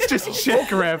 Please just check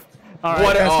ref. All right.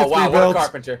 What? Oh Casket's wow, what a rebuilt.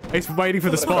 carpenter. He's waiting for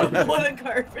the spot. What a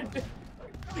carpenter.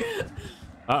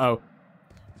 Uh-oh.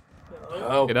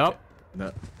 Oh, Get up.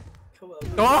 No. Come on.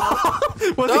 Oh!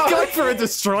 Was he going for a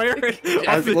destroyer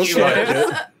off the looks chair?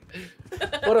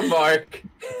 like what a mark.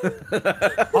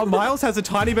 Oh, Miles has a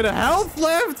tiny bit of health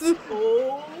left.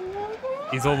 Oh.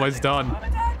 He's almost done.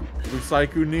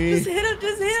 Rusaiku knee. Just hit him,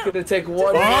 just hit him. Gonna take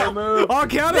one more move. Oh,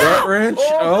 count Rat it. wrench.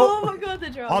 Oh Oh. my god, the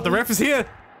drama. Oh, the ref is here.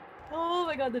 Oh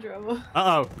my god, the drama.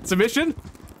 Uh-oh. Submission.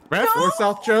 Ref. North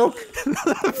south choke.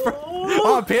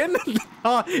 Oh, pin.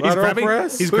 Oh, he's Lateral grabbing.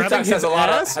 press. He's grabbing Mootox his has a lot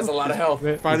ass. of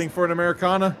health. Fighting for an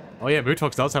Americana. Oh yeah,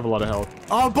 Mootox does have a lot of health.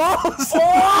 Oh, balls!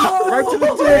 Right to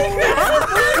the dick.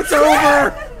 It's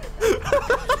over.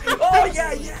 Oh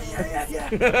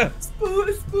yeah.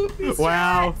 Spook these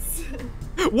Wow. rats.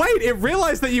 Wait, it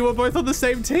realized that you were both on the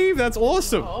same team. That's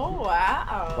awesome. Oh,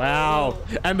 wow. Wow.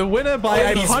 And the winner by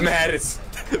a punch. Mad.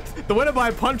 The winner by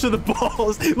a punch of the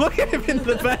balls. Look at him in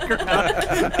the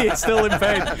background. He's still in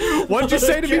pain. What'd you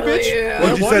say to me, bitch?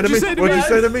 What'd you say to me? What'd you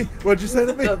say to me? What'd you say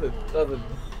to me? Nothing.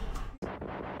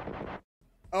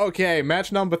 Okay,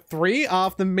 match number 3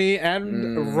 after me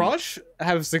and Rush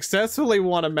have successfully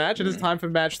won a match. It is time for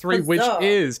match 3, which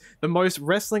is the most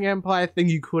Wrestling Empire thing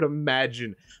you could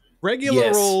imagine.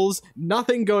 Regular rules,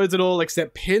 nothing goes at all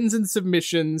except pins and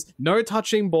submissions, no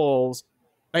touching balls,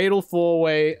 fatal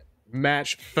 4-way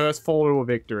match, first fall to a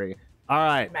victory. All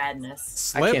right. Madness.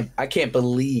 Slip. I can't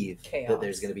believe Chaos. that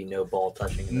there's going to be no ball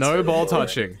touching. In this No ball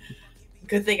touching.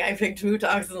 Good thing I picked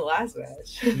Mutox in the last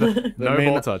match. No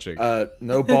ball touching.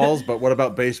 No balls, but what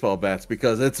about baseball bats?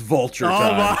 Because it's vulture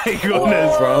time. Oh my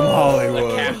goodness. From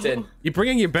Hollywood. Captain. You're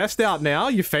bringing your best out now?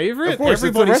 Your favorite? Of course,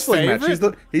 Everybody's it's a wrestling favorite?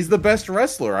 match. He's the best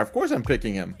wrestler. Of course I'm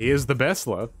picking him. He is the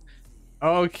bestler.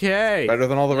 Okay. Better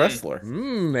than all the wrestler.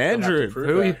 Andrew,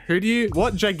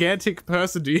 what gigantic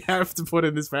person do you have to put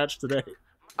in this match today?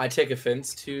 I take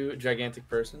offense to gigantic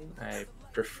person. I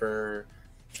prefer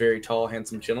very tall,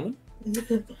 handsome gentlemen.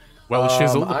 Well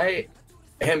chiseled. I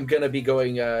am gonna be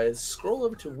going scroll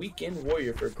over to Weekend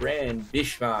Warrior for Grand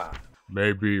Bishma.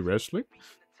 Maybe wrestling?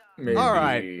 Maybe All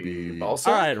right.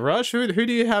 also. All right, Rush, who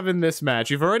do you have in this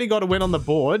match? You've already got a win on the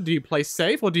board. Do you play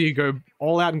safe or do you go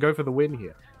all out and go for the win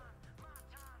here?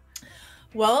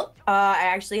 Well, I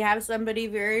actually have somebody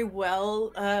very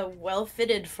well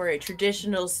fitted for a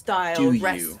traditional style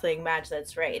wrestling match.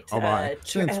 That's right. Oh my!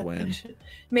 Since when?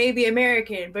 Maybe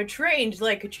American, but trained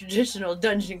like a traditional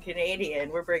Dungeon Canadian.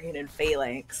 We're bringing in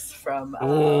Phalanx from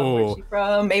where's she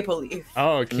from? Maple Leaf.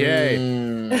 Okay.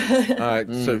 All right,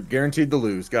 so guaranteed to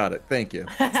lose. Got it. Thank you.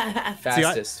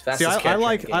 Fastest I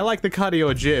like the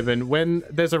cardio jib, and when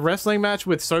there's a wrestling match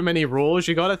with so many rules,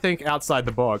 you got to think outside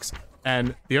the box.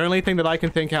 And the only thing that I can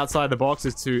think outside the box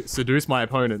is to seduce my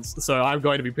opponents. So I'm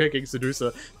going to be picking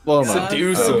Seducer.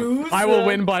 Seducer. I will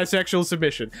win by sexual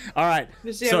submission. All right.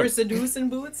 Does she have her seducing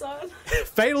boots on?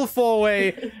 Fatal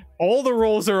 4-way. All the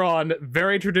rules are on.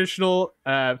 Very traditional.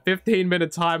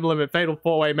 15-minute time limit. Fatal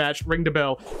 4-way match. Ring the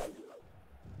bell.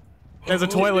 There's a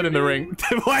toilet in the ring.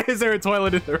 Why is there a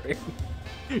toilet in the ring?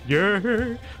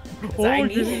 Yeah. I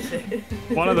needed it.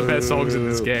 One of the best songs in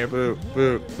this game.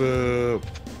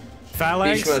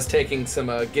 Phalanx? Bishma's taking some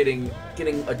getting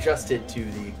adjusted to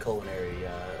the culinary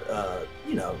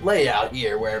layout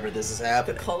here wherever this is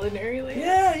happening. Culinary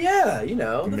layout? Yeah, you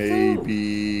know.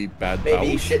 Maybe bad Maybe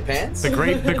bowels. shit pants. The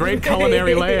great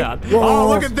culinary layout. Oh,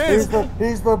 look at this!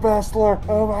 He's the bestler.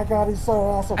 Oh my god, he's so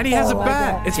awesome. And he has a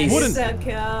bat. It's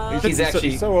wooden. He's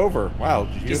actually so over. Wow,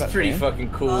 did you hear he's that pretty fan?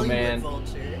 fucking cool, Hollywood man.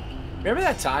 Vulture. Remember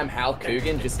that time Hal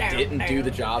Coogan just didn't do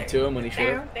the job to him when he should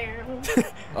have?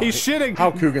 He's shitting.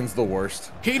 Hal Coogan's the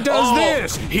worst. He does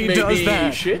this. He does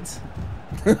that. Shit.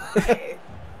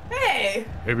 Hey!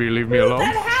 Maybe you leave me alone.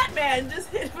 That hat man just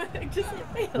hit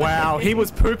me. Wow, he was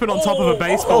pooping on top of a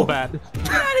baseball bat. Get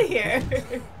out of here!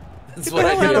 That's what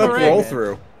I hell out of the ring. Roll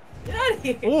through. Get out of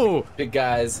here! Ooh, Big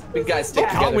guys stick together.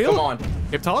 cartwheel? Come on.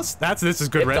 hip toss? This is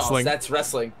good Hip toss, wrestling. That's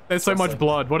wrestling. There's so much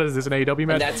blood. What is this, an AEW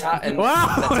match? That's how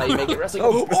you make it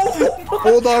wrestling.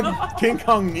 Bulldog King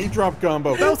Kong knee drop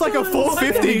combo. That was like a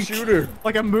 450 shooter.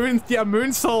 Like a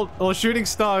moonsault or shooting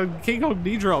star King Kong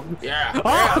knee drop. Yeah.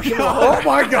 Oh, Yeah, God. Oh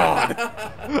my god.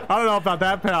 I don't know about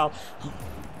that, pal.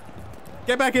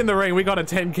 Get back in the ring. We got a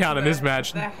 10 count in this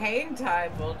match. The hang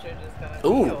time Vulture just got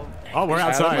Ooh. killed. Oh, we're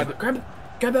outside.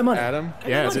 Grab that money. Adam,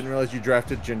 Yeah. I didn't realize you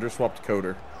drafted gender swapped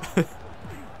coder.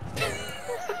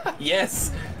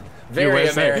 Yes. Very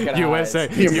USA. American USA.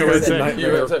 eyes.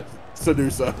 USA.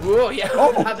 Seducer. Whoa, yeah.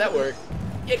 How'd that work?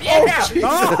 Yeah.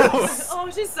 Oh,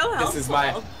 she's so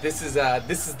helpful. This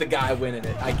is the guy winning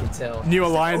it. I can tell. New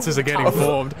alliances are getting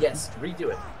formed. Yes,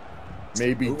 redo it.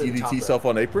 Maybe Over the top DDT rope. self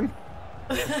on apron.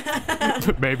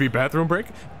 Maybe bathroom break.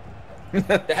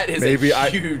 That is Maybe a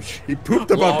huge. He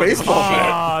pooped above long baseball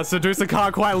bat. Ah, Seducer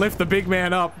can't quite lift the big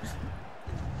man up.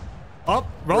 Up,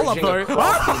 roll up though.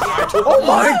 Oh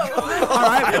my god.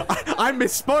 Alright, I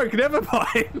misspoke, never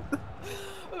mind.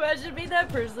 Imagine being that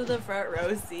person in the front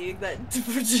row seeing that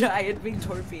giant being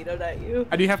torpedoed at you.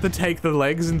 And you have to take the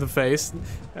legs in the face.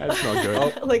 That's not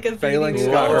good. Like a Phalanx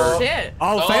baby. got Oh hurt. shit.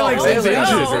 Oh, Phalanx is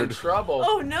Phalanx injured. in trouble.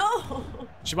 Oh no.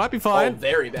 She might be Oh, fine.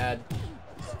 very bad.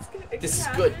 This is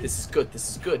good. This is good. This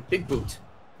is good. Big boot.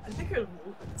 I think her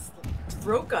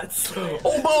throat got slit.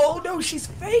 Oh no, she's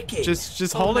faking.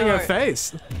 Just holding no. her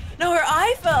face. No, her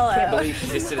eye fell out. I can't believe she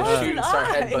just did a shooting star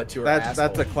headbutt to her That's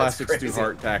asshole. a classic That's Stu crazy.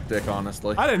 Hart tactic,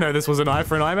 honestly. I didn't know this was an eye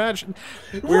for an eye match.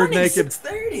 We're naked.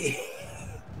 6:30.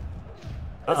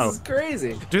 This is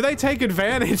crazy. Do they take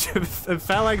advantage of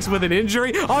Phalanx with an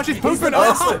injury? Oh, she's pooping.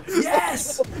 Awesome.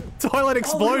 Yes. Toilet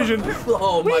explosion.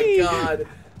 Oh my god.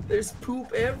 There's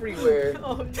poop everywhere.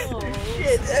 Oh no.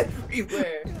 Shit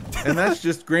everywhere. And that's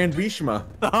just Grand Bhishma.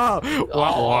 Oh,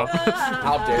 wow.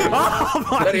 How dare you? Oh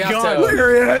my Letty out god. toe. Look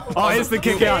at it. Oh, it's the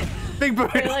kick out. Big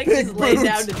boot. I like just lay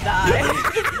down to die.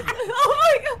 Oh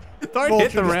my god. Don't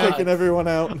hit the Vulture just ref. taking everyone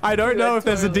out. I don't know if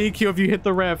there's a Toilet. DQ if you hit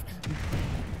the ref.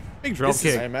 Big drop This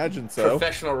is- I kick. imagine so.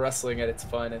 Professional wrestling at its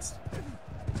finest.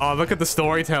 Oh, look at the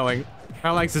storytelling.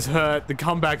 Phalanx is hurt. The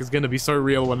comeback is going to be so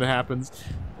real when it happens.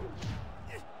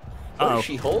 What Uh-oh. is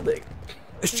she holding?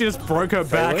 She just broke her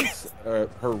back. Phalanx?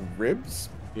 Her ribs?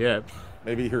 Yeah.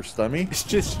 Maybe her stomach?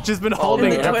 She's just been Oh, holding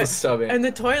the it. toi- stomach. And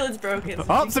the toilet's broken.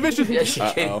 Oh, submission. Yeah, she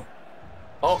Uh-oh.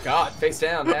 Oh god, face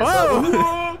down. That's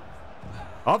Oh.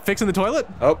 Oh, fixing the toilet.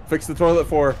 Oh, fix the toilet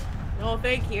for her. Oh,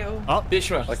 thank you. Oh,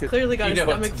 Bishma. Like it- Clearly got You a know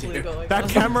what stomach to flu do. going that on.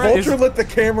 camera is. Vulture lit the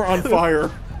camera on fire.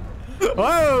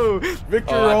 Whoa!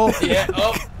 Victor roll. Yeah,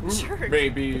 oh, Sure.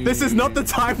 maybe. This is not the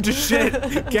time to shit.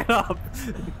 Get up.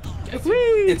 Whee!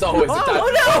 It's always the time.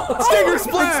 Oh no! Stinger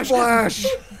splash. Splash.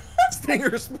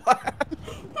 Stinger splash.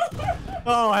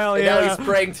 Oh hell And yeah! now he's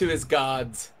praying to his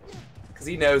gods. Because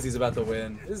he knows he's about to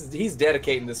win. He's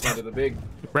dedicating this one to the big,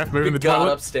 Ref moving the big god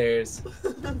toilet. upstairs.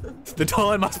 The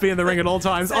toilet must be in the ring at all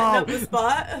times. Setting up Oh. the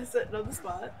spot. Setting up the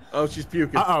spot. Oh, she's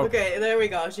puking. Uh-oh. Okay, there we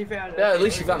go. She found it. Yeah, at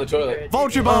least she found the toilet.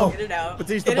 Vulture bomb. Get it out.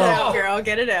 Batista Get it out, bomb. girl.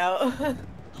 Get it out.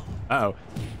 Uh-oh.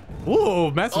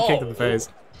 Ooh, massive kick to the face.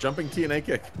 Jumping TNA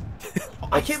kick.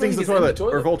 I can't Stings believe the he's in the toilet. Or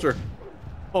toilet. Vulture.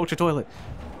 Vulture toilet.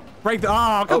 Break the.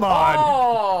 Oh, come on.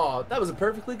 Oh, that was a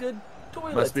perfectly good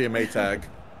toilet. Must be a Maytag.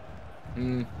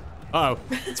 Uh-oh.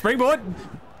 Springboard.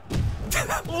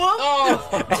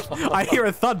 Oh, I hear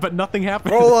a thud, but nothing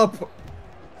happened. Roll up.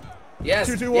 yes,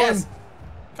 2, 2, 1. yes.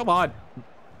 Come on.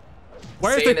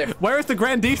 Stay there. Where is the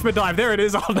Grandishma dive? There it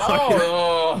is. Oh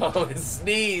no. Oh, his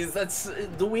sneeze. That's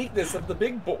the weakness of the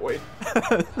big boy.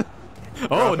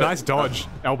 Oh, nice dodge.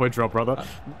 Elbow drop, brother.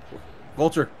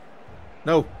 Vulture.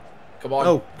 No. Come on.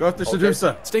 No. Go after Okay.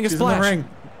 Sedusa. Stinger She's splash. in the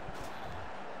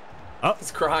ring.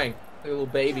 He's crying. Like a little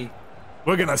baby.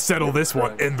 We're gonna settle this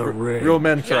one in the ring. Real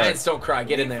men cry. Giants don't cry.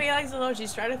 Get in Leave there. Felix alone.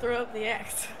 She's trying to throw up the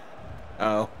X.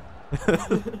 Oh.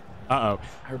 Uh-oh.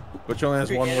 But she only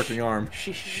has one working arm.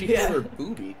 She Yeah. hit her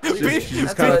booby. She's just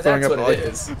That's kind of what- throwing that's up what like it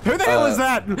is. Who the hell is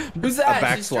that? Who's a that?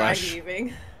 back- She's dry Backslash.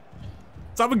 heaving.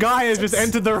 Some guy has just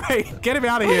entered the ring. Get him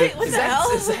out of here. Wait, what Is the that-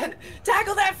 hell? is that-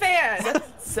 Tackle that fan!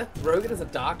 Seth Rogen as a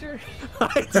doctor?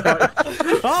 I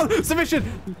don't- Oh,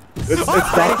 submission. It's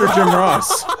Dr. Jim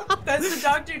Ross. That's the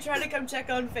doctor trying to come check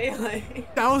on Pele.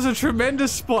 That was a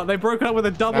tremendous spot. They broke it up with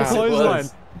a double Yes, it clothesline.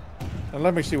 was. And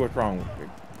let me see what's wrong with you.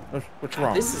 What's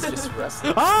wrong? This is just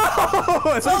wrestling.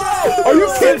 Oh! Are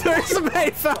you kidding? There's some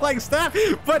felt like that,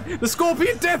 but the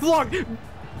Scorpion Deathlock.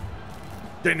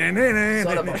 Son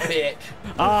of a bitch.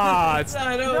 Ah, it's. It's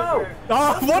not over.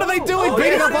 Oh, what are they doing?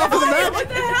 Beating up after the match? What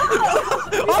the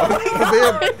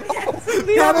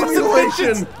hell? Having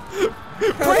mutilation.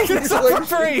 Break this up for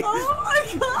free. Oh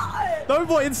my god! No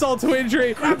more insult to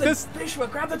injury. This. Bishma,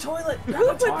 grab the toilet. Who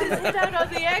put this hit out on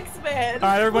the X-Men? All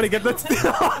right, everybody, get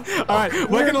the. All right,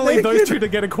 we're gonna leave those two to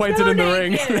get acquainted in the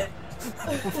ring.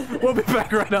 We'll be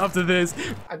back right after this.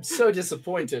 I'm so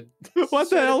disappointed.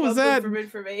 What the hell was that? From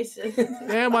information.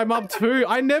 Damn, I'm up 2.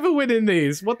 I never win in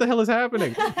these. What the hell is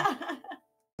happening?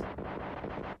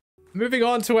 Moving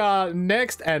on to our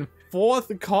next and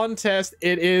 4th contest.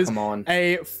 It is Come on.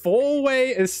 a 4-way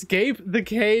escape the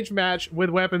cage match with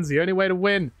weapons. The only way to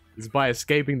win is by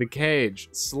escaping the cage.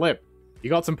 Slip. You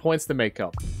got some points to make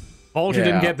up. Vulture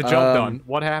didn't get the jump done.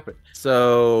 What happened?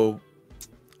 So,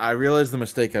 I realized the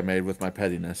mistake I made with my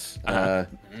pettiness. The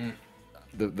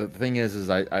thing is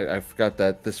I forgot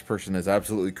that this person is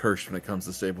absolutely cursed when it comes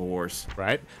to Stable Wars.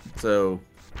 Right? So,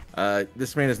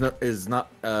 this man is not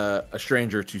a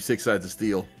stranger to 6 Sides of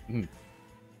Steel.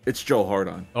 It's Joel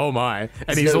Hardon. Oh my! And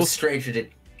He's he's no also stranger to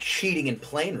cheating in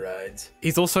plane rides.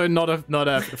 he's also not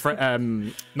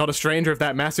a stranger of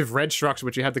that massive red structure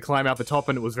which you had to climb out the top,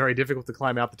 and it was very difficult to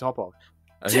climb out the top of.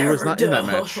 He was not in that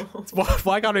match.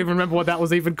 Why can't I even remember what that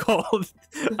was even called?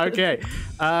 Okay,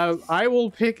 I will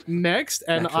pick next,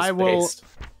 and I will. Mattress-based.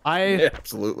 Yeah,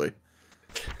 absolutely.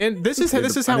 And this is I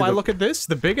how need I to look at this.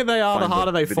 The bigger they are, the Find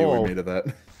harder they video we fall. made of that.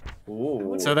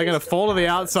 Ooh. So they're gonna fall to the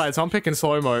outside. So I'm picking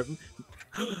slow mo.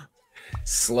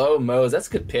 Slow Mo's. That's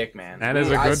a good pick, man. That is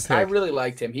a good pick. I really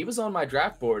liked him. He was on my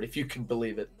draft board, if you can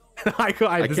believe it. I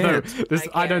don't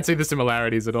can't. see the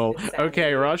similarities at all. Exactly.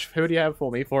 Okay, Rush, who do you have for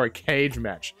me for a cage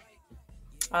match?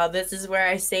 This is where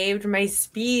I saved my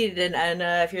speed, and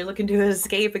if you're looking to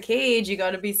escape a cage, you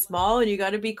got to be small and you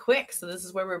got to be quick. So this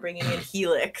is where we're bringing in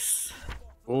Helix.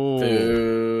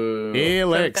 Ooh.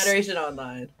 Helix. From Federation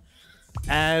Online.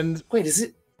 And wait, is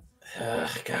it?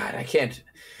 God, I can't.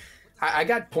 I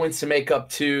got points to make up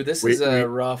too. This is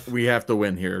rough. We have to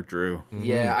win here, Drew.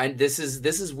 Yeah, this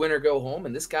is win or go home,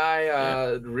 and this guy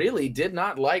really did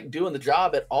not like doing the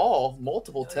job at all.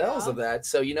 Multiple tells of that.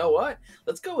 So you know what?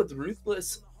 Let's go with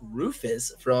Ruthless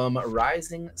Rufus from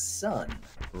Rising Sun.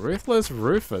 Ruthless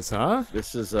Rufus, huh?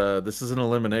 This is an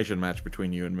elimination match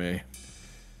between you and me.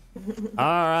 All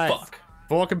right. Fuck.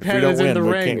 4 competitors in the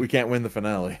ring. We can't win the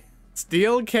finale.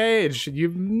 Steel cage. You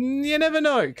never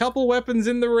know. Couple weapons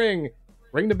in the ring.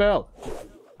 Ring the bell.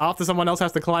 After someone else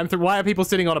has to climb through. Why are people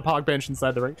sitting on a park bench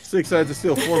inside the ring? 6 sides of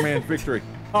steel, 4-man victory.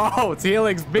 Oh, it's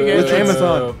Helix. Big entrance.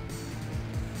 Amazon.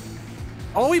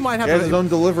 Oh, he might have his own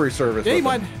delivery service. Yeah, he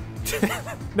might.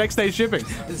 Next day shipping.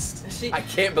 I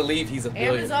can't believe he's a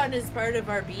billionaire. Amazon is part of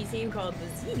our B team called the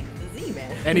Z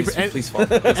Man. Please fall.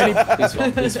 Please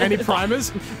fall. Any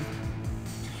primers?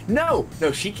 No,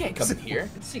 she can't come in here.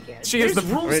 She can't. She has the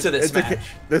rules to this match.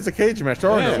 There's a cage match.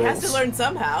 There are no She rules. has to learn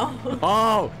somehow.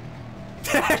 Oh.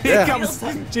 Here comes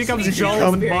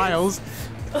Joel and Miles.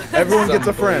 Everyone gets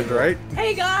a friend, right?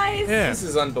 Hey guys. Yeah. This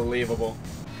is unbelievable.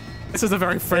 This is a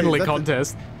very friendly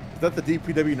contest. Is that the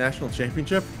DPW National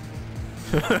Championship?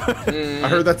 I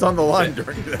heard that's on the line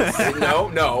during this.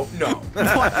 No.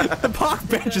 The park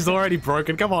bench is already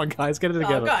broken. Come on, guys, get it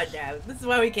together. Oh god damn! This is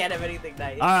why we can't have anything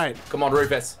nice. All right, come on,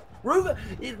 Rufus.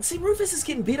 Rufus is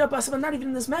getting beat up by someone not even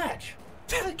in this match.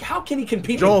 Like, how can he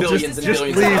compete with billions and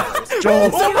billions of dollars? Joel,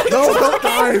 no, don't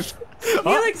dive.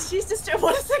 Felix, she's just.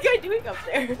 What is that guy doing up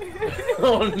there?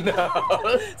 Oh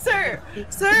no, sir!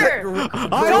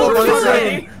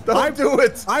 Don't do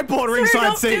it. I bought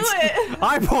ringside seats.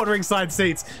 I bought ringside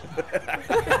seats.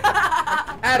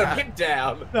 Adam, get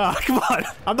down. Oh, come on,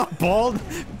 I'm not bald.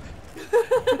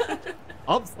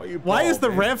 Why is the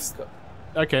refs?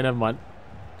 Okay, never mind.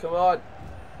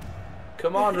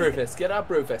 Come on, Rufus. Get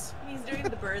up, Rufus. He's doing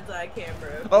the bird's eye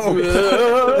camera. Oh, he's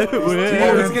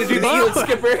gonna do the heel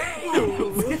skipper.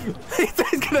 He's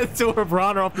gonna do a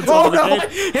runner off the top of the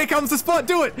cage. Here comes the spot.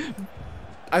 Do it.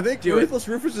 I think Ruthless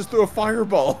Rufus just threw a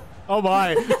fireball. Oh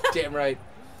my. Damn right.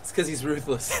 It's because he's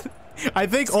ruthless. I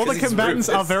think all the combatants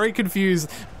are very confused.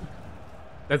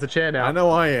 There's a chair now. I know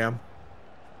I am.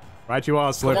 Right, you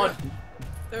are, Slip. Come on.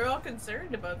 They're all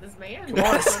concerned about this man. Come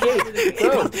on, escape.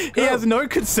 Go. He has no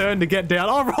concern to get down.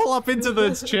 I'll roll up into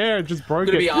this chair and just broke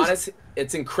it. To be honest,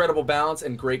 it's incredible balance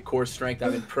and great core strength.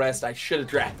 I'm impressed. I should have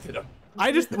drafted him.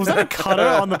 Was that a cutter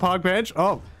on the park bench?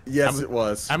 Oh. Yes, it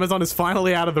was. Amazon is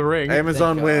finally out of the ring.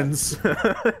 Amazon wins.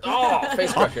 Oh,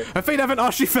 face crusher. Her feet haven't.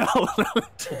 Oh, she fell.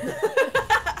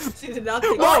 She did not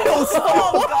think.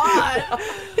 Oh, God.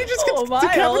 He just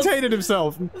decapitated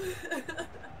himself.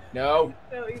 No.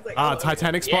 He's like,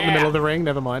 Titanic spot in the middle of the ring.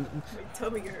 Never mind. My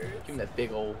tummy hurts. Give him that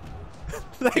big old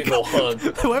hug.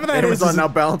 Whoever that is Amazon now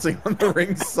balancing on the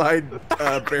ringside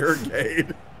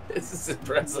barricade. This is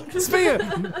impressive.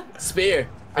 Spear.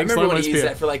 I remember when he used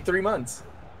that for like 3 months.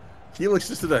 Helix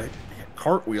just did a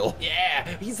cartwheel. Yeah,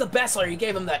 he's the best. He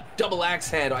gave him that double axe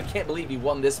handle. I can't believe he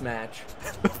won this match.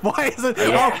 Why is it?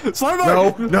 Yeah. Oh,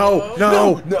 slow-mo. No.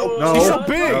 He's so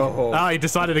big. No. Oh, he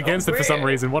decided against it for some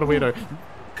reason. What a weirdo.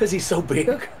 Because he's so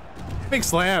big. Big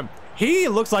slam. He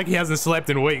looks like he hasn't slept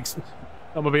in weeks.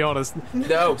 I'm gonna be honest.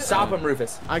 No, stop him,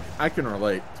 Rufus. I can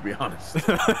relate, to be honest.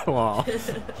 Wow.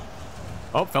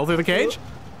 Oh, fell through the cage.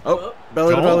 Oh,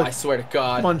 belly to belly. I swear to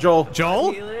God. Come on, Joel.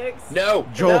 Joel? Felix. No.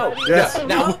 Joel. No. Yes.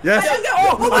 No. Yes.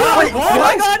 Oh my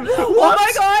God. Oh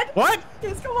my God. What?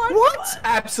 Yes, come on. What?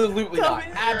 Absolutely not.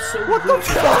 in. Absolutely What the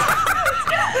fuck?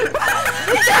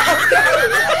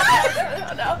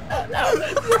 No.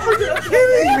 Are you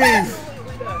kidding me?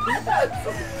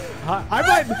 I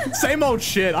might, same old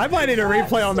shit. I might need a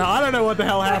replay on that. I don't know what the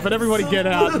hell happened. Everybody get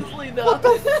out.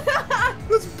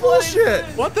 That's bullshit.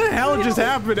 What the hell just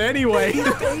happened anyway? In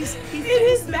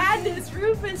his madness,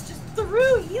 Rufus just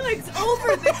threw Helix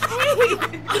over the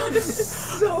cage. I'm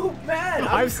so mad.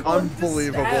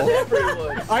 Unbelievable.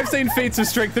 I've seen feats of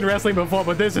strength in wrestling before,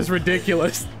 but this is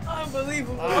ridiculous.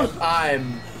 Unbelievable.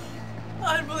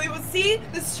 Unbelievable. See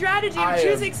the strategy of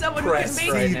choosing someone who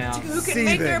can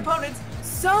make their opponents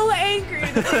so angry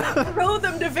that they throw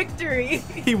them to victory.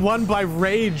 He won by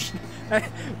rage.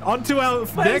 On to our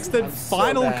next and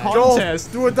final bad.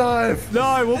 contest. Joel, do a dive.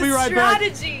 No, we'll be right back.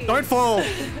 Strategy. Don't fall.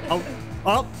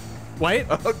 Oh, wait.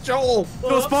 Joel.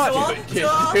 To a spot.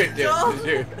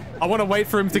 Joel. I want to wait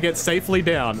for him to get safely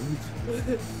down.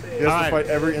 He has to fight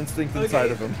every instinct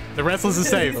inside of him. The wrestlers are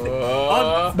safe.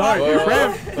 No,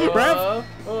 Rev.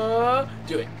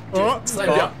 Do it. Slide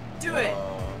down. Do it.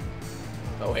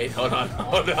 Oh wait, hold on.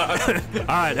 All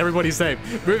right, everybody's safe.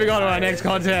 Moving on to our next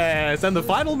contest, and the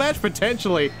final match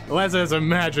potentially, unless there's a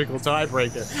magical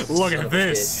tiebreaker. Look at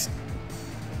this.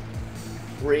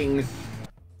 Ring.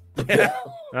 All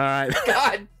right.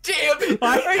 God damn it!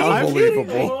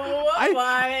 Unbelievable.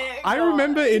 I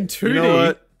remember in 2D. You know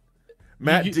what?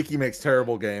 MDickie makes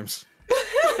terrible games.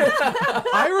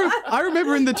 I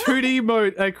remember in the 2D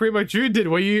mode, career mode you did,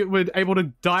 where you were able to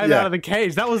dive out of the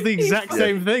cage. That was the exact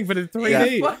same thing, but in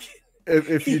 3D. Yeah.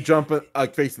 If you jump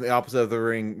like facing the opposite of the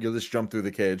ring, you'll just jump through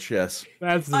the cage. Yes.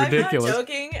 That's ridiculous. I'm not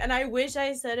joking, and I wish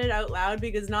I said it out loud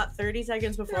because not 30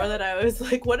 seconds before that I was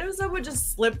like, what if someone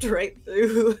just slipped right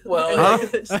through? Well,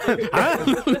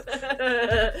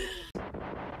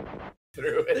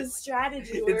 through it. The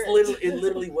strategy worked. It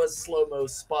literally was slow-mo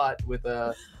spot with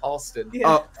Alston.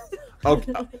 Yeah.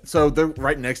 Okay, so they're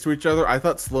right next to each other. I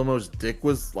thought Slow-Mo's dick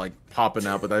was like popping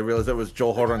out, but I realized that was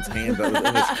Joel Hardon's hand that was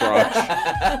in his crotch.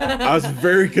 I was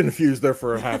very confused there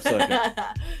for a half second.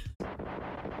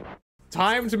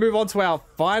 Time to move on to our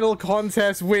final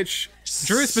contest, which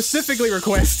Drew specifically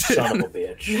requested. Son of a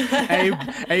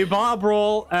bitch. a bar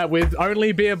brawl with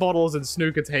only beer bottles and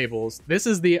snooker tables. This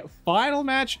is the final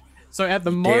match. So at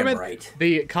the moment,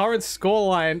 the current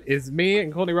scoreline is me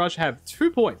and Courtney Rush have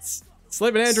 2 points.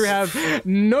 Slim and Andrew have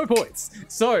no points.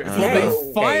 So for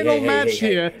the final match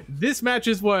here, this match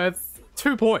is worth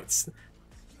 2 points.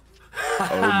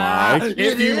 Oh my!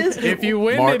 If you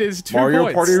win, it is 2 Mario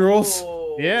points. Party rules.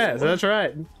 Yeah, that's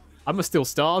right. I'm gonna steal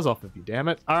stars off of you, damn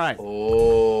it. All right.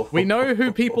 Oh. We know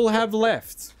who people have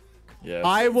left. Yes.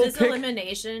 I will Is this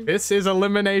elimination? This is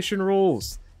elimination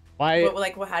rules. But,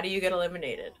 like, well, how do you get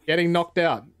eliminated? Getting knocked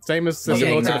out. Same as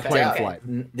similar to the plane flight.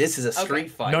 This is a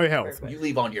street fight. No health. You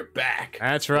leave on your back.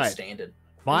 That's right. Standing.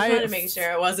 I just wanted to make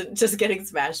sure I wasn't just getting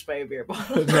smashed by a beer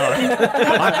bottle.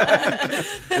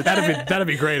 That'd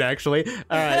be great, actually.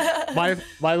 All right,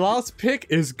 my last pick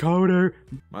is Kodo.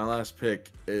 My last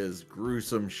pick is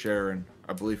Gruesome Sharon,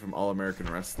 I believe from All American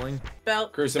Wrestling.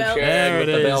 Gruesome belt. Sharon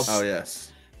with the belt. Oh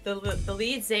yes. The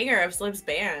lead singer of Slim's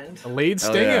band. The lead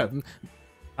stinger. Yeah.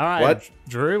 All right, What?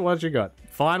 Drew, what you got?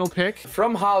 Final pick.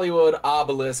 From Hollywood,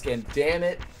 Obelisk, and damn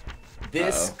it,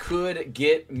 this could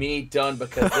get me done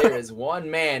because there is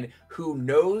one man who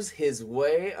knows his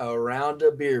way around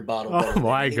a beer bottle better than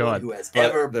anyone who has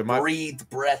ever breathed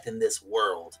breath in this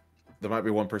world. There might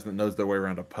be one person that knows their way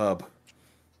around a pub.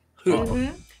 Who?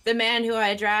 The man who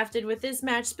I drafted with this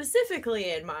match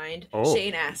specifically in mind,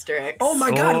 Shane Asterix. Oh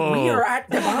my God, we are at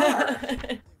the bar.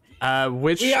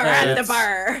 We are at the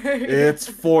bar. It's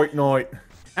Fortnite.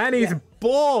 And he's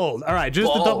bald. All right,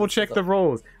 just to double check the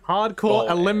rules. Hardcore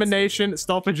elimination,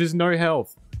 stoppages, no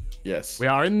health. Yes. We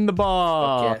are in the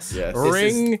bar. Yes.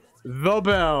 Ring the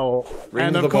bell. Ring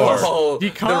and the of course, Oh,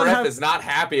 you can't the ref is not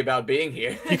happy about being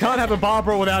here. You can't have a bar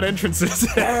brawl without entrances.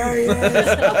 There he is.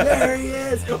 There he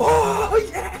is. Oh,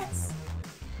 yes.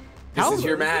 This is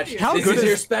your match. This is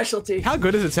your specialty. How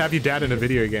good is it to have your dad in a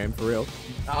video game, for real?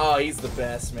 Oh, he's the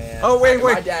best, man. Oh, wait.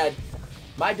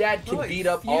 My dad can beat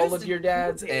up all of your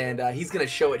dads, and he's going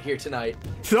to show it here tonight.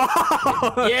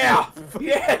 Yeah.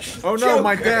 Yes. Oh, no,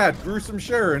 my dad. Gruesome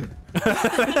Sharon.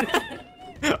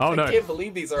 Oh, no. I can't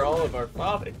believe these are all of our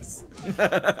fathers.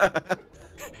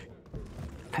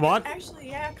 What? Actually,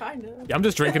 yeah, kind of. Yeah, I'm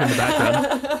just drinking in the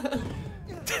background.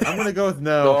 I'm going to go with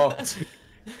no.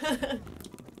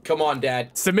 Come on,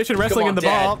 Dad. Submission wrestling in the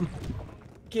bar.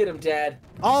 Get him, Dad.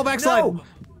 Oh, backslide. No.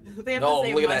 They have the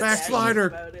same look at that backslider.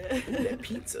 That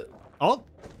pizza. Oh,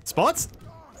 spots.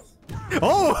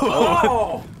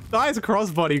 Oh. Nice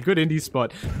crossbody. Good indie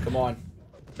spot. Come on.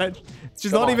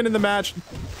 She's not even in the match.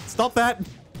 Stop that.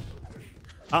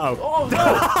 Uh-oh. Oh,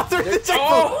 no. Through the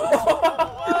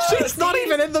table. She's not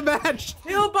even in the match.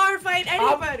 He'll bar fight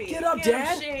anybody. Get up,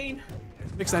 Dad. Shane.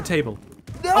 Fix that table.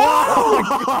 No.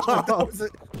 Oh,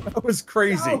 that was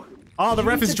crazy. Oh, the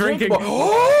ref is drinking.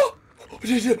 Oh,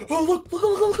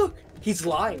 look. He's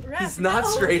lying. He's not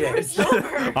straight edge.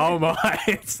 Oh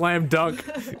my. Slam dunk.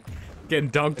 Getting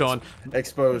dunked on.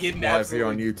 Exposed Getting live here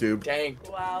on YouTube. Dang.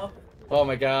 Wow. Oh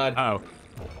my God. Oh.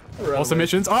 All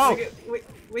submissions. Oh.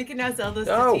 We can now sell this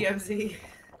to No. TMZ.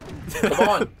 Come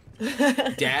on.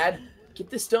 Dad, get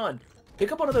this done.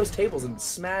 Pick up one of those tables and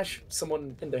smash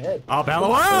someone in the head. Oh,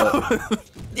 Ballow.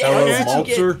 Hello,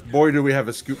 Maltzer. Boy, do we have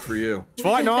a scoop for you.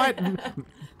 Fight night.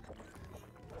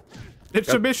 It's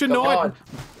submission night.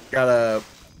 Got a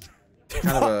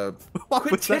kind of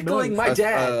Quit tickling my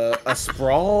dad. a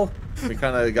sprawl. We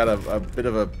kind of got a bit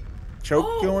of a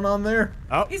choke going on there?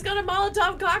 Oh. He's got a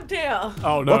Molotov cocktail.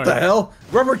 Oh no! What the hell?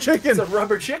 Rubber chicken! It's a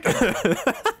rubber chicken.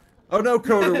 Oh no,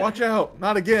 Coder, watch out!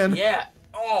 Not again. Yeah.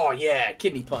 Oh yeah,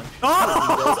 kidney punch.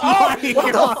 Oh, my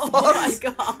What God. the fuck? Oh my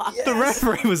god. The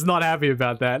referee was not happy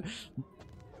about that.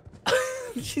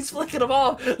 She's flicking them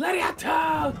off. Let it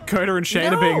out. Coda and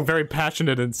Shane are being very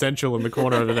passionate and sensual in the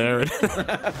corner over there.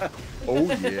 Oh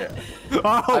yeah.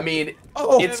 Oh, I mean,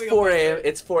 it's 4 a.m.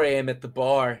 It's 4 a.m. at the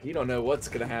bar. You don't know what's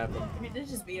gonna happen. He did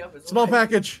just beat up his Small wife.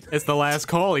 package. it's the last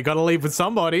call. You gotta leave with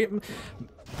somebody.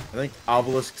 I think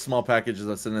obelisk small package is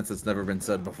a sentence that's never been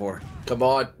said before. Come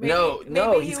on. No, Maybe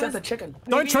no, he he's got was- the chicken.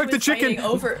 Don't Maybe choke he the was chicken. fighting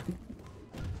Over.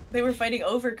 They were fighting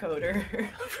over Coder.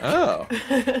 Oh.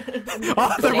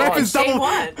 Oh, the Come ref on, is Shane double.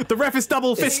 won. The ref is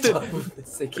double fisted.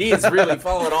 It's like he is really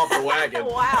falling off the wagon.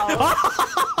 Wow.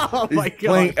 Oh He's my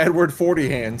playing god! Edward 40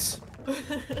 hands.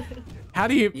 How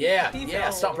do you? Yeah, He yeah,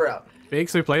 fell. stomp her out. Big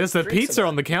soup plate. There's a Drink pizza some.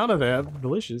 on the counter there.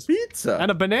 Delicious. Pizza.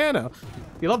 And a banana.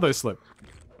 You love those slip.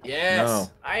 Yes.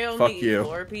 No. I only Fuck eat you.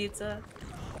 floor pizza.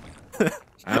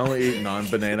 I only eat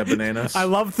non-banana bananas. I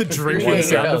love the drinking Yeah.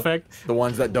 sound effect. The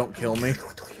ones that don't kill me.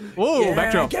 Whoa, Yeah,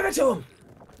 backdrop. give it to him.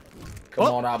 Come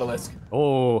Oh. on, Obelisk.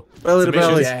 Oh, Belly to Submission.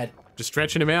 belly. Dad. just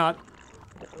stretching him out.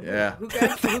 Yeah.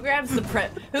 Who grabs the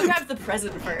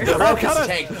present first? The Oh, rocket cut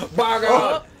it. tank.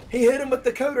 Bargo. He hit him with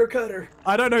the Coder cutter.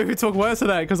 I don't know who took worse of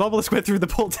that because Obelisk went through the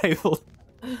pool table.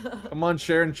 Come on,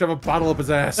 Sharon, shove a bottle up his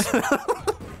ass.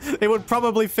 It would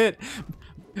probably fit.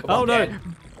 Come Oh on, no! Dad.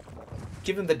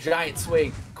 Give him the giant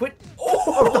swing. Quit.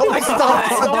 Oh my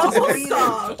god! Double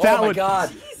stomp. That Oh my would-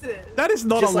 god. Jesus. That is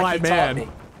not Just a like light he taught man. me.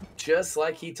 Just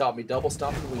like he taught me. Double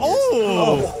stomp the wieners.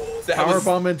 Oh, That Power was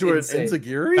bomb into an insane.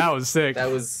 enziguri? that was sick.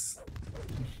 That was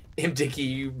MDickie,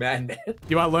 you madman.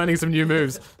 You are learning some new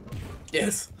moves.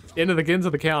 Yes. Into the gins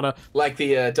of the counter. Like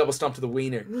the double stomp to the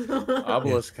wiener.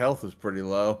 Obelisk health is pretty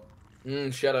low.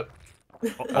 Shut up.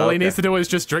 All he Okay. needs to do is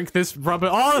just drink this rubber.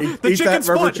 Oh, Eat, the eat chicken that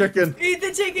rubber spot. chicken. Eat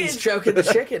the chicken. He's choking the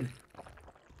chicken.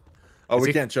 Oh, Is we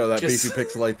he- can't show that. Just- Beefy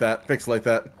pixelate that. Pixelate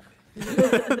that.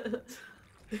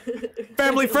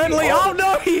 Family friendly. Oh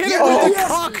no, he hit it Oh, with the yes.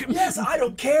 cock. Yes, I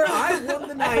don't care. I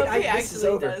won the I night. hope he This is actually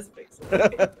over. does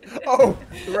pixelate. Oh,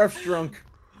 the ref's drunk.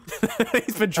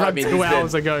 He's been drunk mean, 2 he's been-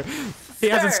 hours ago. He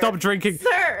hasn't Sir. stopped drinking.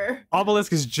 Sir.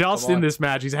 Obelisk is just Come in on. this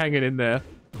match. He's hanging in there.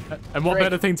 And what Great.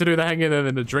 better thing to do than hang in there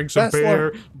than to drink some Best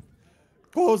beer?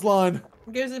 Clothesline.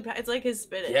 Gives him, it's like his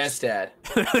spinach. Yes, Dad.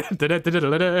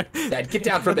 Da-da-da-da-da-da. Dad, get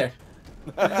down from there.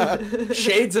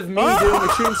 Shades of me Oh. doing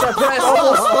a shooting star press.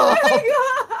 Oh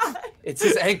my god. It's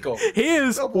his ankle. He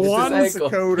is Double one. ankle.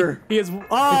 Coder. He is. ankle.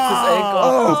 Oh!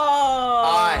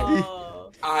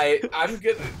 I'm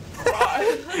gonna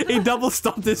cry. He double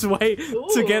stomped his way to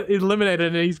Ooh. get eliminated,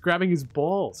 and he's grabbing his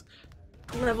balls.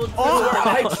 Level 2. Where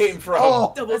I came from.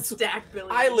 Oh. Double stack Billy.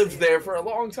 I lived there for a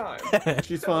long time.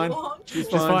 She's fine. She's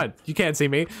She's fine. You can't see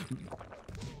me.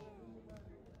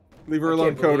 Leave her I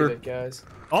alone, can't believe Coder. it, guys.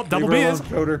 Oh, double Leave her beers.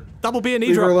 alone, Coder. Double beer knee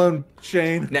Leave her drop. alone,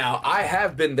 Shane. Now, I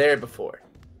have been there before.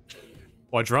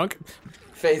 What, drunk?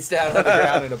 Face down on the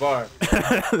ground in a bar.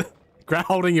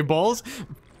 Holding your balls?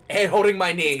 And holding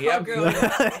my knee. Yep.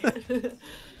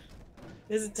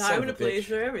 There's a Son time of and a a place bitch.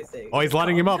 for everything. Oh, he's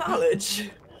lighting him up. College.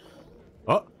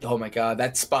 Oh, Oh my god,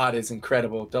 that spot is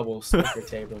incredible. Double snooker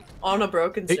table. On a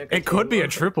broken it, sticker. it could be a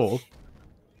triple.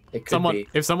 It could Someone, be.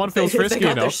 if someone feels They frisky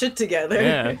got their enough. shit together.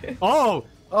 Yeah. Oh,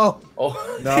 Oh,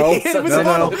 Oh no. He hit him with no, the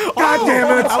no. bottle. God Oh,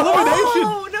 damn it. elimination.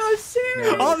 Oh, no,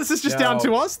 Sharon. Oh, this is just down No.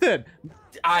 to us then.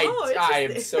 I am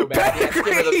interesting. so bad. Yes, give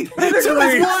her Pedigree the- to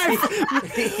his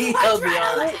wife he held me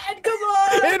on. Red, come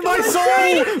on. in my Come on, soul.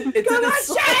 Shane. It's Come in on, his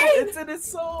soul. Shane. It's in his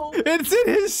soul. It's in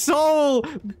his soul.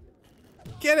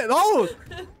 Get it. Oh.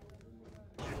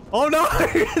 Oh no.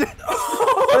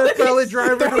 Earth belly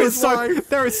driver to there, is his so, wife.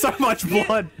 there is so much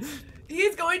blood.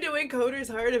 He's going to win Coder's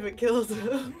heart if it kills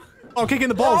him. Oh, kicking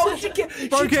the balls. Oh, she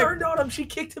Broke it. turned on him. She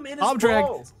kicked him in his Arm drag.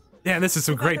 balls. Yeah, this is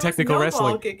some great There was technical no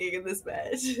wrestling. ball kicking in this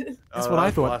match. That's what I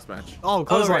was the thought. Last match. Oh,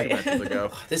 clothesline. right. Matches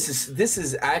ago. This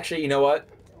is actually, you know what?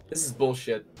 This is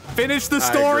bullshit. Finish the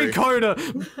story, agree. Coda.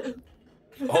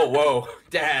 Oh, whoa.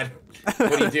 Dad.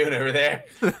 What are you doing over there?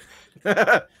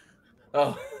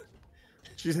 Oh,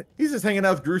 He's just hanging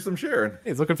out with gruesome Sharon.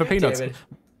 He's looking for peanuts. David.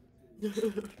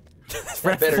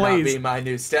 Ref, Better not be please. my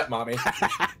new stepmommy.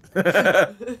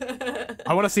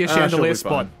 I want to see a she'll be chandelier fine.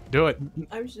 spot. Do it.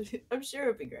 I'm sure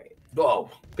it'd be great. Whoa.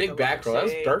 Big Come back on, row. That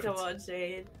was Shane. perfect. Come on,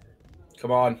 Shane.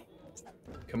 Come on.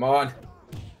 Come on.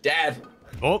 Dad.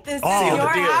 Oh, This oh. is the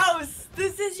your deal. house.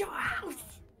 This is your house.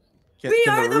 Can, We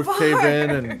can are the the roof cave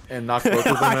in bar. and knock both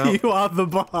of them out? You are the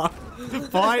bar.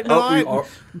 Fight Oh, night.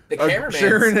 The cameraman.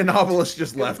 Sharon and Obelisk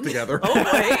just left together. Oh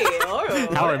wait, all right.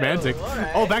 How romantic.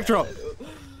 Right. Oh, backdrop.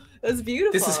 That's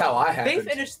beautiful. This is how I happened. They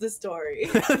finished the story.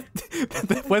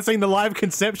 We're seeing the live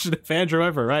conception of Andrew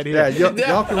over right here. Yeah,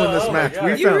 y'all can win this match.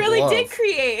 We You found really love. did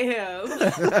create him.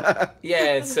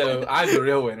 Yeah, so I'm the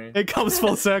real winner. It comes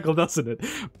full circle, doesn't it?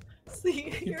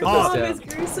 See, your put mom this is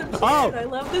down. gruesome. Oh. I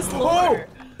love this lore.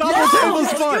 Double table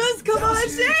spot. Yes, come on,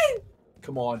 Shane.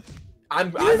 Come on.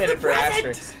 I'm in it for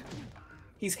asterisks.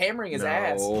 He's hammering his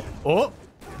ass. Oh.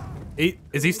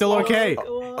 Is he still okay?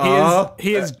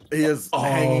 He is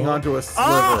hanging onto a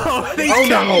sliver. Oh,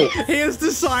 no! He has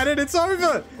decided it's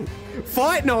over.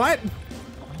 Fight night.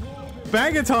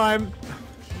 Banger time.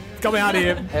 Come out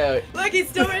here. Hell, Look, he's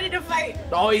still ready to fight.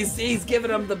 oh, he's giving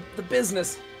him the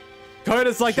business.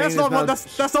 Coda's like, that's not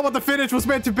what the finish was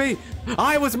meant to be.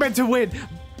 I was meant to win.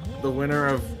 The winner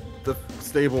of the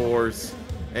Stable Wars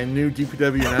and new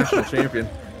DPW national champion.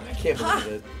 I can't believe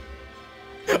it.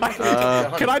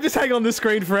 Can I just hang on the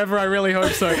screen forever? I really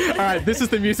hope so. All right, this is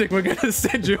the music we're gonna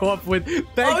send you off with.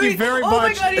 Thank you very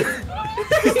much. Oh my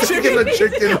god,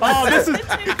 Chicken. Oh, this is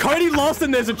Cody lost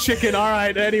and there's a chicken. All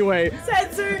right, anyway.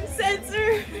 Censor.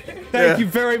 Thank you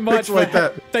very much.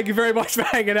 Thank you very much for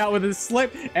hanging out with us,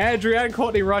 Slip, Andrew, and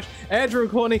Courtney Rush. Andrew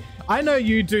and Courtney, I know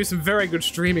you do some very good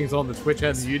streamings on the Twitch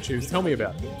and the YouTube. Tell me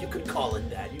about it. You could call it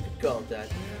that.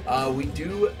 We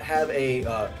do have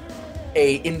a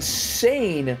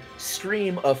insane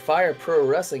stream of Fire Pro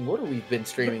Wrestling. What have we been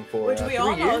streaming for? Which we 3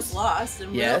 almost years? lost,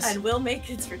 and will make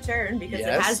its return because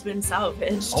it has been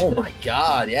salvaged. Oh my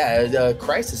god, yeah,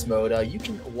 Crisis Mode. You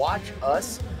can watch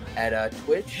us at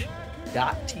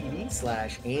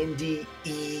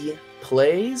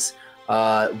twitch.tv/AndyEPlays.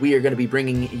 We are going to be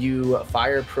bringing you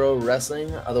Fire Pro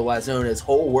Wrestling, otherwise known as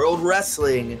Whole World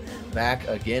Wrestling, back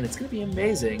again. It's going to be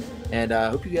amazing, and I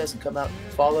hope you guys can come out,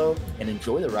 follow, and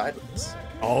enjoy the ride with us.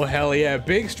 Oh hell yeah,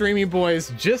 big streaming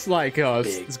boys just like us.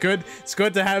 Big. It's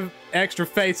good to have extra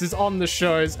faces on the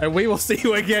shows, and we will see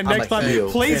you again I'm next a time.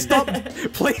 heel. Please stop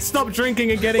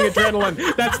drinking and getting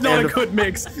adrenaline. That's not a good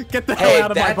mix. Get the hell out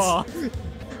of my bar.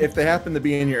 If they happen to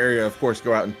be in your area, of course,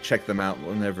 go out and check them out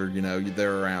whenever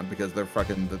they're around, because they're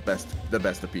fucking the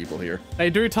best of people here. They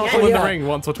do tussle in the ring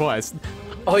once or twice.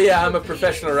 Oh yeah, I'm a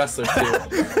professional wrestler too.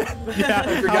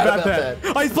 Yeah, how about that?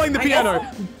 Oh, he's playing the piano.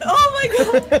 Oh my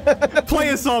god! Play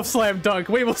us off, Slam Dunk.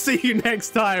 We will see you next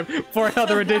time for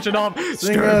another edition of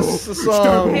Sing us a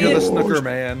song, you're the snooker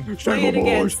man. Play it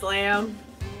again, Slam.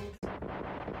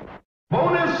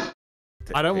 Bonus!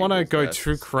 I don't want to go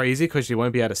too crazy because you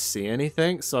won't be able to see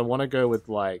anything, so I want to go with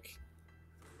like.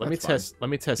 Let me test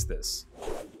this.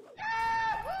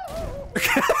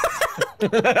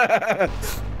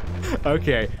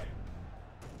 Okay.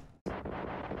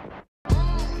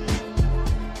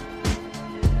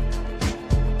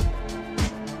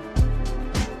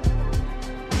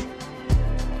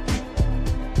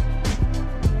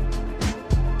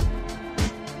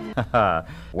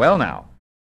 Well now,